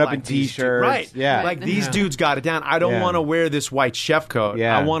look showed up like in these T-shirts. Right. Yeah. These dudes got it down. I don't want to wear this white chef coat.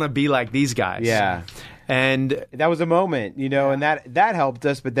 Yeah. I want to be like these guys. Yeah. And that was a moment, and that helped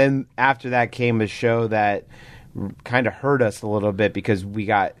us. But then after that came a show that kind of hurt us a little bit because we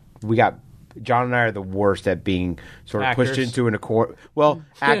got John and I are the worst at being sort of Actors. pushed into a corner. Well,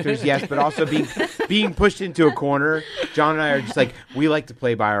 actors, yes, but also being pushed into a corner. John and I are just we like to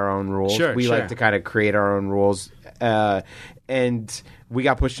play by our own rules. We like to kind of create our own rules. And we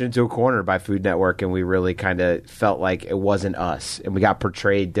got pushed into a corner by Food Network, and we really kind of felt like it wasn't us, and we got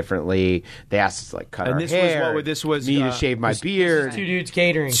portrayed differently. They asked us to cut our hair. This was me to shave my beard. Two Dudes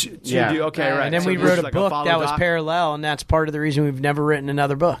Catering. Okay, right. And then we wrote a book that was parallel, and that's part of the reason we've never written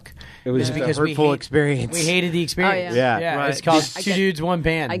another book. It was because a hurtful experience. We hated the experience. Oh, yeah. Yeah. Right. It's called Two Dudes, One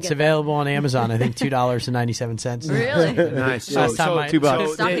Pan. It's available on Amazon. I think $2.97. Really? Nice. Last time I-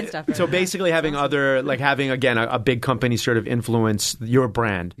 $2. Stocking stuffer. So basically, having again a big company sort of influence your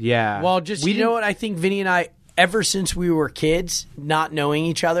brand. Yeah. Well, just you know what? I think Vinny and I, ever since we were kids, not knowing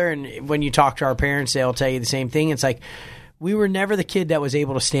each other, and when you talk to our parents, they'll tell you the same thing. It's like we were never the kid that was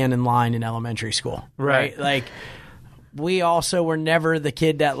able to stand in line in elementary school, right? We also were never the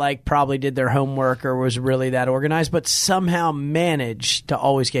kid that probably did their homework or was really that organized, but somehow managed to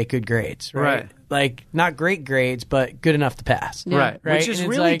always get good grades, right? Not great grades, but good enough to pass. Right. Right. Which is And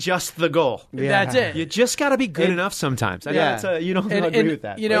it's really just the goal. That's it. You just got to be good enough sometimes. I know you don't agree with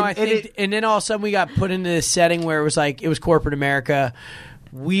that. I think, and then all of a sudden we got put into this setting where it was corporate America.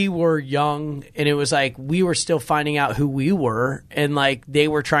 We were young, and it was we were still finding out who we were, and they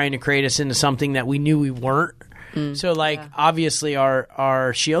were trying to create us into something that we knew we weren't. So obviously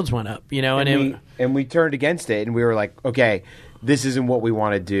our shields went up, and we turned against it, and we were like, okay, this isn't what we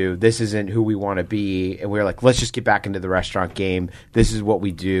want to do. This isn't who we want to be. And we were like, let's just get back into the restaurant game. This is what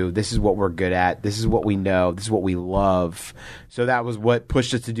we do. This is what we're good at. This is what we know. This is what we love. So that was what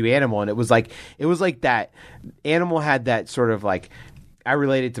pushed us to do Animal. And it was like that. Animal had that sort of I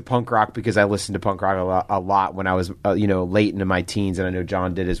related to punk rock because I listened to punk rock a lot when I was, late into my teens, and I know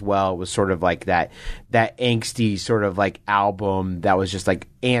John did as well. It was sort of that angsty sort of album that was just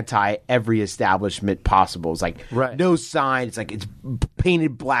anti every establishment possible. It's no sign. It's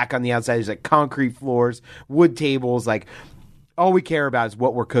painted black on the outside. There's concrete floors, wood tables, all we care about is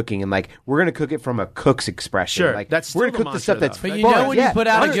what we're cooking, and like we're gonna cook it from a cook's expression. Sure, like that's we're still gonna the cook the stuff mantra, that's though. fun. But you know when you put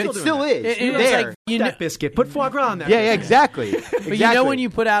out a it good- still is. It's there. like, you know, that biscuit. Put foie gras on that. Yeah, exactly. But you know when you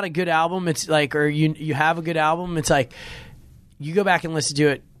put out a good album, it's like, or you have a good album, it's like you go back and listen to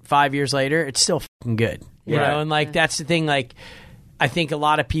it 5 years later, it's still fucking good. You Right. know, and like that's the thing. Like I think a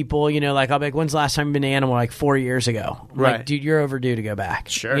lot of people, you know, like I'll be like, when's the last time you've been to Animal? Like 4 years ago. I'm Right. like, dude, you're overdue to go back.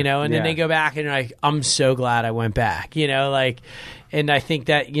 Sure. You know, and then Yeah. they go back and they're like, I'm so glad I went back. You know, like, and I think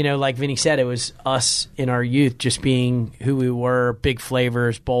that, you know, like Vinny said, it was us in our youth just being who we were, big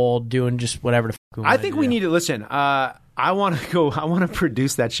flavors, bold, doing just whatever the fuck we I wanted think to we do. need to listen. I want to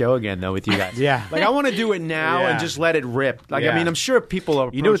produce that show again though with you guys. Yeah. like I want to do it now Yeah. and just let it rip. Like Yeah. I mean, I'm sure people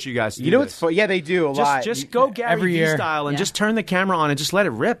approach you guys. To You do know this. what's fun? Yeah, they do a lot. Just go Gary every Vee year. style and Yeah. just turn the camera on and just let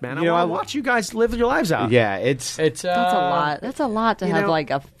it rip, man. You know, I I want to lo- watch you guys live your lives out. Yeah, it's It's That's a lot. That's a lot to you have know- like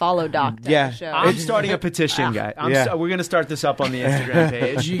a follow doc. Yeah. Show. I'm starting a petition, guy. Yeah. We're going to start this up on the Instagram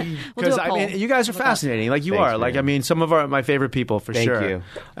page We'll do because a I mean, poll. you guys are fascinating. Like you Thanks, are. Like man. I mean, some of my favorite people for Thank sure. you.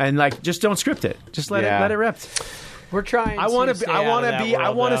 And like, just don't script it. Just let Yeah. it rip. We're trying. I want to. stay I out want of to that be. I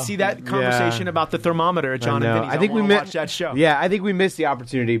world, want to though. see that conversation about the thermometer, John and know. Vinny's. I think we want to watch that show. Yeah, I think we missed the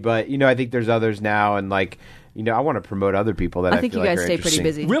opportunity, but you know, I think there's others now, and like, you know, I want to promote other people that I think feel you like guys are stay pretty interesting.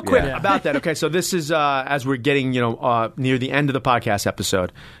 busy. Real quick Yeah. about that. Okay, so this is as we're getting near the end of the podcast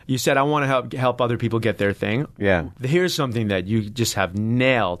episode. You said I want to help other people get their thing. Yeah. Here's something that you just have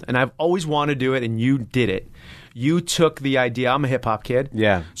nailed, and I've always wanted to do it, and you did it. You took the idea. I'm a hip hop kid.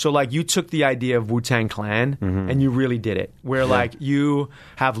 Yeah. So like you took the idea of Wu-Tang Clan and you really did it. Where like you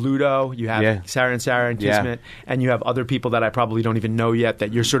have Ludo, you have Yeah. Sarah and Yeah. Kismet, and you have other people that I probably don't even know yet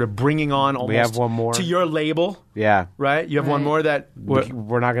that you're sort of bringing on almost have one more. to your label. Yeah. Right? You have one Right. more that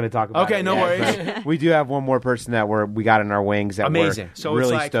We're not going to talk about Okay, it no yet, worries. but we do have one more person that we got in our wings that amazing. we're So really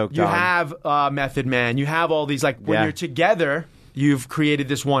it's like stoked you on. have Method Man, you have all these like when Yeah. you're together, you've created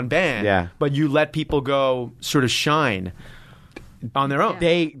this one band. Yeah. But you let people go sort of shine on their own.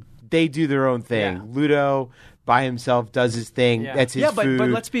 They do their own thing. Yeah. Ludo by himself does his thing. Yeah. That's his Yeah, food. but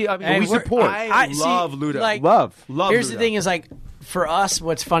let's be. I mean, Hey, we we're- support. I I see, love Ludo. like- love. Ludo. Here's the thing: is like for us,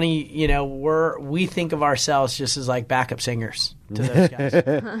 what's funny, you know, we think of ourselves just as like backup singers to those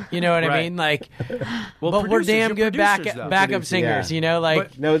guys. You know what I Right. mean? Like, Well, but we're producers, damn you're good producers, though. backup Producers, singers. yeah. You know,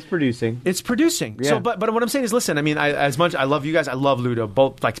 like No, it's producing. It's producing. Yeah. So, but what I'm saying is, listen. I mean, as much I love you guys. I love Ludo.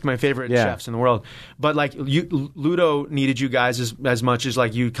 Both like my favorite Yeah. chefs in the world. But like Ludo needed you guys as much as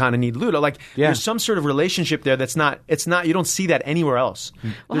like you kind of need Ludo. Like Yeah. there's some sort of relationship there that's not. It's not. You don't see that anywhere else.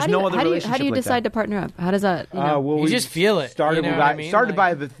 Well, There's how do you, no other how do you, relationship how do you like decide that. to partner up? How does that? You know? Well, You we just feel it, Started, you know by, what I mean? started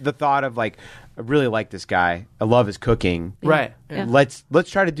Like- by the thought of like, I really like this guy. I love his cooking. Right. Yeah. Let's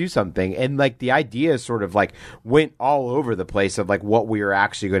try to do something. And like the idea sort of like went all over the place of like what we were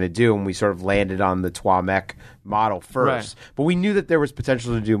actually going to do, and we sort of landed on the Twamek model first. Right. But we knew that there was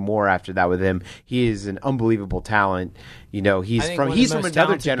potential to do more after that with him. He is an unbelievable talent. You know, I he's think from one of the another most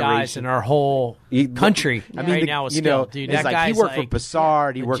talented guys generation. in our whole country. I mean, right the- now with you skill, know, dude. it's That like guy's he worked like, for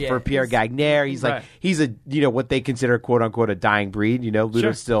Bassard. He worked legit. for Pierre Gagnaire. He's like Right. he's a what they consider quote unquote a dying breed. You know, Ludo's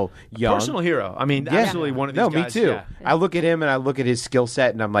Sure. still young. Personal hero. I mean, Yeah. absolutely one of these No, guys. me too. Yeah. I look at him and I look at his skill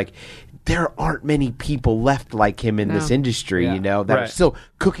set, and I'm like, there aren't many people left like him in this No. industry. Yeah. You know, that are Right. still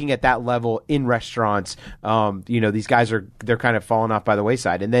cooking at that level in restaurants. You know, these guys they're kind of falling off by the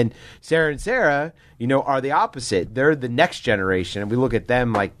wayside. And then Sarah, you know, are the opposite. They're the next generation, and we look at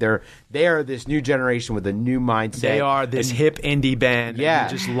them like they are this new generation with a new mindset. They are this hip indie band Yeah.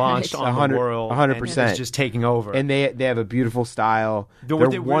 that you just launched on 100 the world. 100%. And is just taking over. and they have a beautiful style. were They're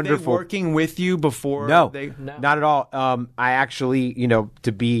they wonderful. working with you before? No, they, not at all. I actually, you know,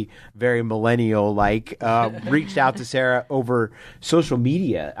 to be very millennial like, reached out to Sarah over social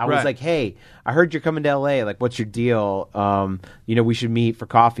media. I was Right. like, hey, I heard you're coming to LA. Like, what's your deal? You know, we should meet for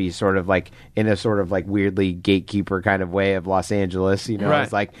coffee, sort of like in a sort of like weirdly gatekeeper kind of way of Los Angeles. You know, Right.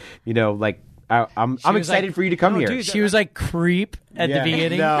 it's like, you know, like I'm was excited like, for you to come "No, here. dude, She was like creep at Yeah. the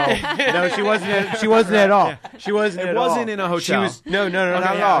beginning. No, she wasn't. She wasn't at all. She wasn't. It at all. wasn't in a hotel. She was no, Okay, not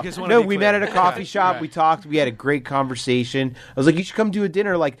at yeah, I all. just wanna No, be we clear. met at a coffee Right, shop. right. We talked. We had a great conversation. I was like, you should come do a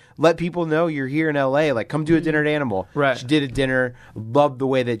dinner. Like, let people know you're here in LA. Like, come do a dinner at Animal. Right. She did a dinner. Loved the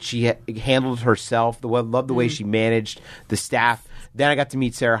way that she handled herself. Loved the way she managed the staff. Then I got to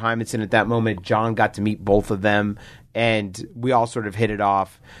meet Sarah Hymanson at that moment. John got to meet both of them. And we all sort of hit it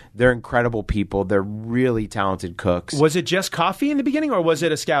off. They're incredible people. They're really talented cooks. Was it just coffee in the beginning, or was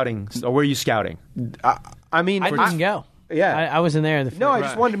it a scouting? Or were you scouting? I mean, I didn't go. Yeah. I wasn't there. The No, I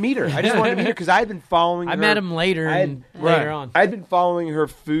just wanted to meet her. I just wanted to meet her because I had been following her. I met him later later on. I'd been following her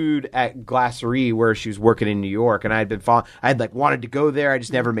food at Glasserie where she was working in New York, and I had like wanted to go there. I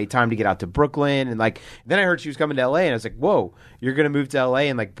just never made time to get out to Brooklyn, and like then I heard she was coming to LA, and I was like, whoa, you're gonna move to LA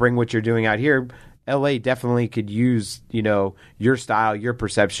and like bring what you're doing out here. LA definitely could use, your style, your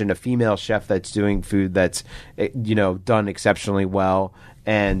perception, a female chef that's doing food that's, done exceptionally well.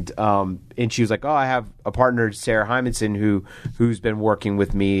 And she was like, oh, I have a partner, Sarah Hymanson, who's been working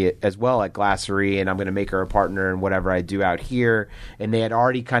with me as well at Glasserie, and I'm going to make her a partner in whatever I do out here. And they had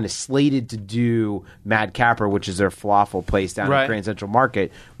already kind of slated to do Mad Capper, which is their falafel place down in Grand Central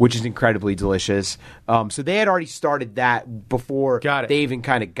Market, which is incredibly delicious. So they had already started that before they even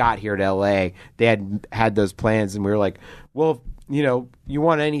kind of got here to LA. They had those plans, and we were like, well, you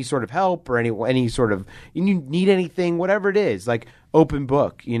want any sort of help or any sort of, you need anything, whatever it is, like open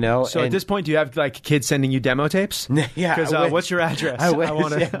book, So at this point, do you have like kids sending you demo tapes? Yeah. Because what's your address? I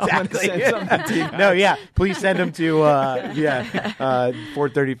want to send something to you. No, yeah. Please send them to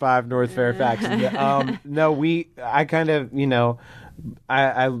 435 North Fairfax. I kind of,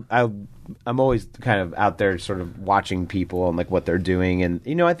 I'm always kind of out there sort of watching people and like what they're doing. And,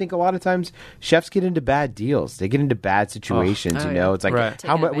 I think a lot of times chefs get into bad deals. They get into bad situations, It's like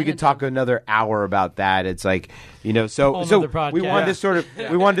how much we could talk another hour about that. It's like, so we wanted to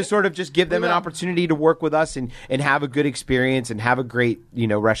sort of just give them an opportunity to work with us and have a good experience and have a great,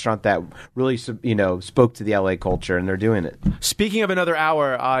 restaurant that really, spoke to the LA culture, and they're doing it. Speaking of another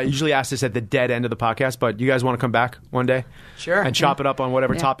hour, I usually ask this at the dead end of the podcast, but you guys want to come back one day? Sure. And chop it up on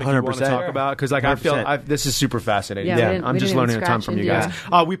whatever topic you want to talk about? Because like 100%. This is super fascinating. I'm just learning a ton from you guys.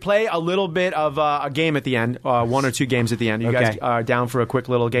 We play a little bit of a game at the end, one or two games at the end. You guys are down for a quick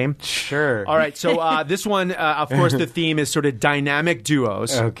little game? Sure. All right. So this one, of course, the theme is sort of dynamic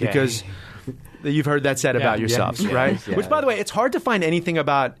duos. Okay. Because you've heard that said about yourselves, right? Yeah. Which, by the way, it's hard to find anything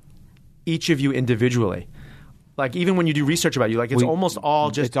about each of you individually. Like even when you do research about you, like it's almost all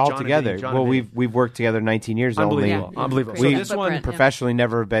just it's all together. Well, we've worked together 19 years. Unbelievable. We So this one professionally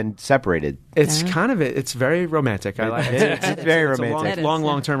never been separated. It's kind of it's very romantic. I like it. It's very romantic. It's a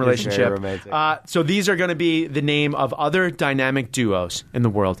long-term relationship. Very romantic. So these are going to be the name of other dynamic duos in the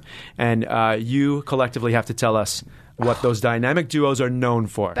world, and you collectively have to tell us what those dynamic duos are known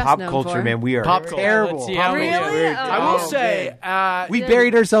for. Best Pop known culture, for. man. We are Pop terrible. Let's see how Really? I will say We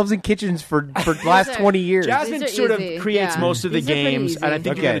buried ourselves in kitchens for the last 20 years. Jasmine These are sort easy. of creates Yeah. most of the These are pretty games, easy. and I think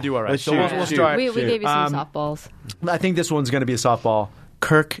you're Okay. going to do all right. Let's So shoot. we'll start. We gave you some softballs. I think this one's going to be a softball.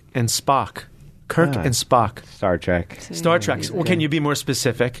 Kirk and Spock. Kirk and Spock. Star Trek. Star Trek. Well, can you be more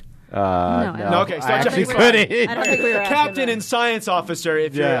specific? No, Okay, I Star actually Trek. couldn't. I don't think we were asking Captain that. and science officer,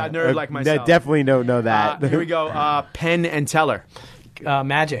 if you're a nerd like myself. I definitely don't know that. Here we go. Penn and Teller.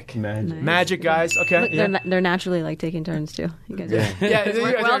 Magic. Magic guys. Okay. Look, they're naturally like taking turns too. You guys Yeah, you guys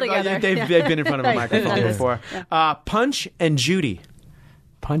work well together. They've been in front of a microphone before. Punch and Judy.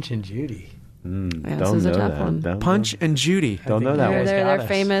 Punch and Judy. Yeah, this is a tough one. Punch and Judy. Don't know that one. They're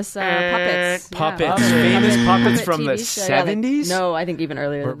famous puppets. Puppets. Yeah. Famous puppets Puppet from the TV show. Yeah, like- 70s? No, I think even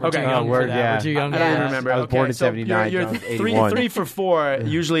earlier. Than that. Okay. Young for that. yeah. We're too young I for don't that. remember. I was born in so 79, You're John, 3 81. for 4.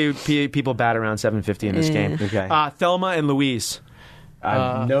 Usually people bat around 750 in this game. Okay. Thelma and Louise.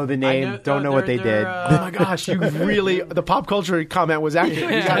 I know the name. Don't know what they did. Oh my gosh, you really the pop culture comment was accurate.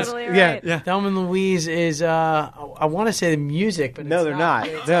 You guys, Totally right. yeah. Thelma and Louise is I want to say the music, but No, it's they're not.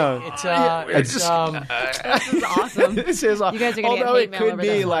 It's, No. It's This is awesome. This is, You guys are gonna get although hate it mail could over be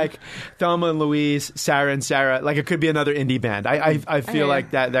this one. like Thelma and Louise, Sarah and Sarah, like it could be another indie band. I feel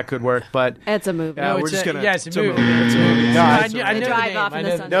like that could work, but It's a movie. we're it's just a- gonna. yeah, it's a movie. It's a movie. No, I I know the Drive name. off in I the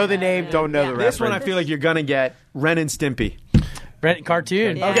know sun. know the name. Don't know the reference. This one I feel like you're gonna get Ren and Stimpy.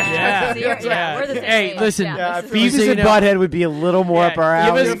 Cartoon. Yeah. Yeah. So yeah, we're the same Hey, age. listen. Yeah, Beavis this is- Beavis and Butthead would be a little more up our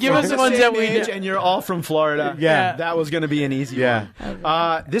give us- alley. give us The ones same that we age, know. and you're all from Florida. Yeah. That was going to be an easy Yeah.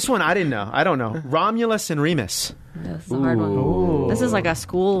 one. This one I didn't know. I don't know. Romulus and Remus. This is a hard one. This is like a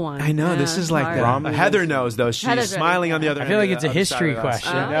school one. I know. Yeah, this is it's like hard. Romulus. Heather knows though. She's Heather's ready. smiling on the other. I feel end like of it's a the history other side of us.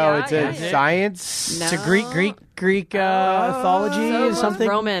 question. No, Yeah, it's yeah. a science. No. It's a Greek mythology or something.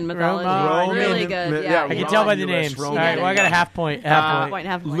 Roman mythology. Roman really myth- good. yeah, Yeah, I can tell by the Romulus, names. Romulus. All right, well, I got a half point. Half point.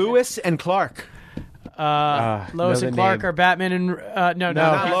 Half point. Lewis and Clark. Lois know and the Clark name. are Batman and no,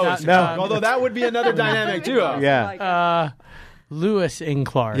 Not Lois. no. Although that would be another dynamic duo. Yeah. Lewis and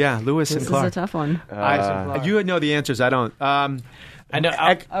Clark. Yeah, Lewis and This Clark. is a tough one. You would know the answers. I don't. I know.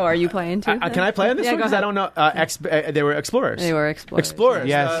 Oh, are you playing too? Can I play on this Yeah, one? go Because I ahead. don't know. They were explorers. They were explorers. Explorers.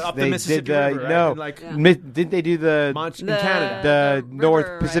 Yes, up they the Mississippi did the River. Right? no. And, like, Didn't they do the in Canada. the North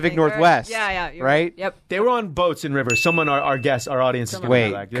river, Pacific I think, or- Northwest? Yeah, you're right. Yep. They were on boats and rivers. Someone, our guests, our audience is going to Wait,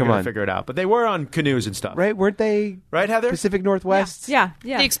 be like, they're come gonna on. figure it out. But they were on canoes and stuff. Right? Weren't they Right, Heather? Pacific Northwest? Yeah.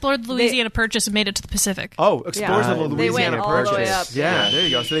 They explored the Louisiana Purchase and made it to the Pacific. Oh, explorers Yeah. of the They went Louisiana all the way Purchase. up. Yeah, there you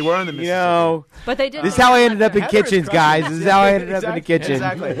go. So they were on the Mississippi. You know, But they did. this is how I ended up in Heather is kitchens, crushing guys. it. This is how I ended up in the kitchen.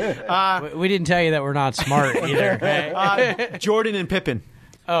 Exactly. We didn't tell you that we're not smart either. Right? Jordan and Pippen.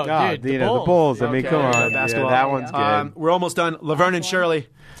 Oh, God, dude, you the know, the Bulls. I mean, Okay, come there you go, on. Yeah, basketball. that one's good. We're almost done. Laverne and Shirley.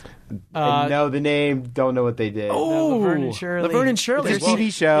 And know the name, don't know what they did. Oh, Laverne and Shirley. Laverne and Shirley. It's a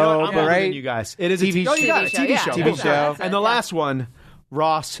TV show, You know, I'm older right? than you guys. It is a TV Oh, you got it. show. TV Yeah. show. TV show. That's it, And the yeah. last one,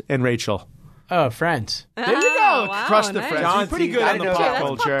 Ross and Rachel. Oh, Friends. There you go. wow, Crush the nice. friends. John You're pretty C. good I on the didn't know pop that.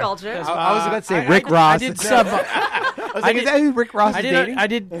 culture. That's pop culture. I was about to say Rick Ross. I did sub. I was like, is that who Rick Ross is dating? I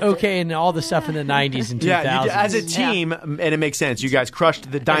did okay in all the stuff in the 90s and 2000s. Yeah, you did, as a team, and it makes sense. You guys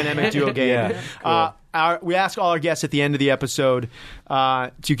crushed the dynamic duo game. Yeah, We ask all our guests at the end of the episode, so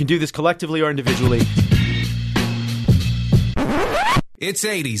you can do this collectively or individually, It's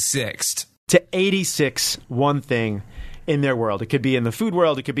 86th. to 86 one thing in their world. It could be in the food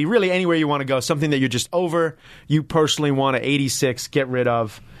world. It could be really anywhere you want to go. Something that you're just over, you personally want to 86, get rid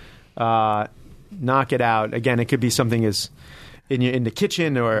of, knock it out. Again, it could be something as in the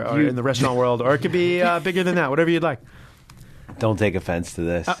kitchen or in the restaurant world, or it could be bigger than that, whatever you'd like. Don't take offense to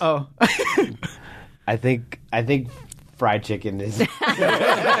this. Oh. I think fried chicken is.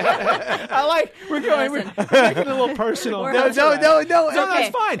 I like we're making it a little personal. We're- No, that's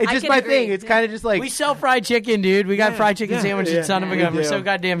fine. It's I just can my agree. thing. It's kind of just like We sell fried chicken, dude. We got fried chicken sandwiches, son of a gun. we We're do. so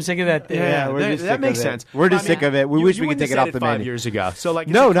goddamn sick of that thing. Yeah, we're that, just that sick makes of it. sense. We're just I mean, sick of it. We you- wish you we could wouldn't take it have off said the 5 menu. years ago. So like,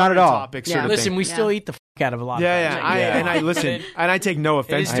 it's No, a not at current all. topic Yeah. sort of Listen, thing. we still eat the out of a lot of Yeah, fried chicken. and I listen, and I take no It,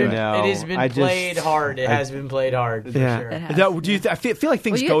 offense is, to I it. know. it has been I just- played hard. It has been played hard, for Yeah. sure. It has. Do you I feel like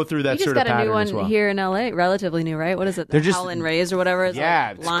things Well, go through that you sort just of got a new pattern one as well. here in LA, relatively new, right? What is it? They're The just- Howlin' Rays or whatever. It's Yeah,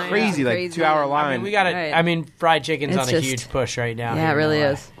 like it's line- crazy, like crazy. 2-hour I line. mean, we got it. Right. I mean, fried chicken's It's on a just- huge push right now. Yeah, here it in really LA.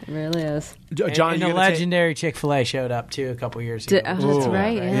 is. It really is. John, And you the gonna take- legendary Chick-fil-A showed up too a couple years ago. That's Ooh.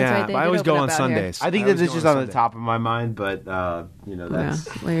 right. Yeah, that's Yeah, right. They but I did always go open on up out here. Sundays. I think always that this go is on on the Sunday. top of my mind, but that's.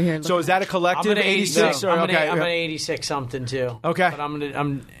 Yeah, we're here. So is that a I'm collective gonna 86 or I'm okay? gonna 86 something too. Okay. but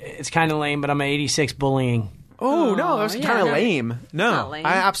I'm. It's kind of lame, but I'm an 86 bullying. Oh no, that's yeah. kind of No. lame. No, not lame.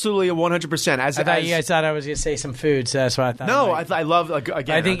 I absolutely 100%. I thought you guys thought I was gonna say some food, so that's why I thought. No, might- I love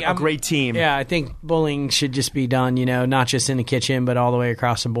again. I think a great team. Yeah, I think bullying should just be done. Not just in the kitchen, but all the way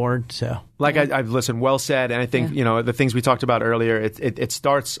across the board. So Like I've listened, well said, and I think the things we talked about earlier. It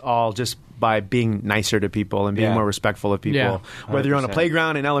starts all just by being nicer to people and being Yeah. more respectful of people. Yeah. Whether you're on a 100%.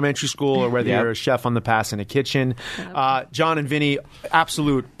 playground in elementary school or whether Yep. you're a chef on the pass in a kitchen. John and Vinny,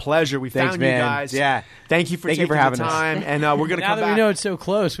 absolute pleasure. We Thanks, found you man. guys. Yeah. Thank you for Thank you taking for having the us. time, and we're gonna now come that back. we know it's so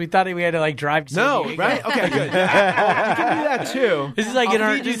close, we thought we had to like drive to San No, Diego. right? Okay, good. You can do that too. This is like I'll in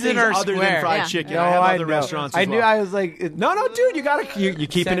our- feed you this is in things our other square. than fried Yeah. chicken. No, I have I other know. restaurants. I as knew. well. I was like, No, dude, you're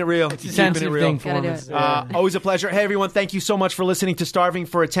keeping it real. It's a You're keeping it sensitive real. thing for Gotta do us. it. Always a pleasure. Hey, everyone, thank you so much for listening to Starving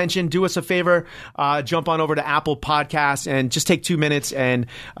for Attention. Do us a favor, jump on over to Apple Podcasts and just take 2 minutes and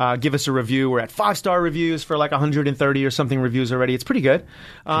give us a review. We're at 5-star reviews for like 130 or something reviews already. It's pretty good.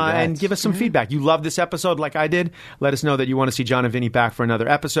 And give us some feedback. You love this episode like I did. Let us know that you want to see John and Vinny back for another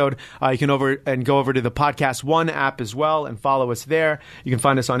episode. You can go over to the Podcast One app as well and follow us there. You can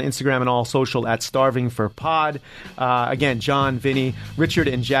find us on Instagram and all social at Starving for Pod. Again, John, Vinny, Richard,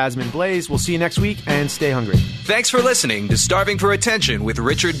 and Jasmine Blaze. We'll see you next week, and stay hungry. Thanks for listening to Starving for Attention with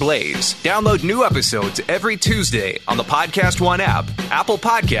Richard Blaze. Download new episodes every Tuesday on the Podcast One app, Apple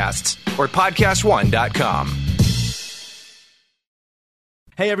Podcasts, or PodcastOne.com.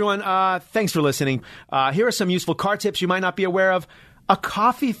 Hey, everyone. Thanks for listening. Here are some useful car tips you might not be aware of. A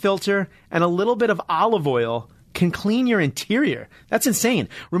coffee filter and a little bit of olive oil can clean your interior. That's insane.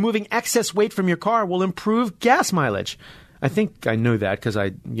 Removing excess weight from your car will improve gas mileage. I think I knew that because I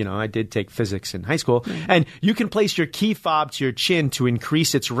did take physics in high school. And you can place your key fob to your chin to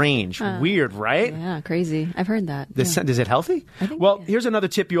increase its range. Weird, right? Yeah, crazy. I've heard that. Is it healthy? Well, here's another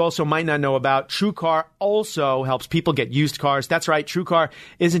tip you also might not know about. TrueCar also helps people get used cars. That's right. TrueCar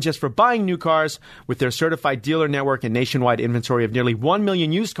isn't just for buying new cars. With their certified dealer network and nationwide inventory of nearly 1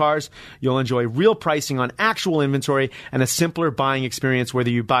 million used cars, you'll enjoy real pricing on actual inventory and a simpler buying experience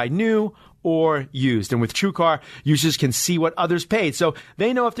whether you buy new or used. And with TrueCar, users can see what others paid, so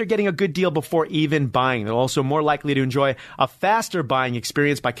they know if they're getting a good deal before even buying. They're also more likely to enjoy a faster buying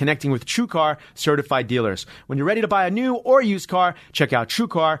experience by connecting with TrueCar certified dealers. When you're ready to buy a new or used car, check out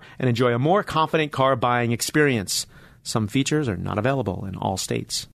TrueCar and enjoy a more confident car buying experience. Some features are not available in all states.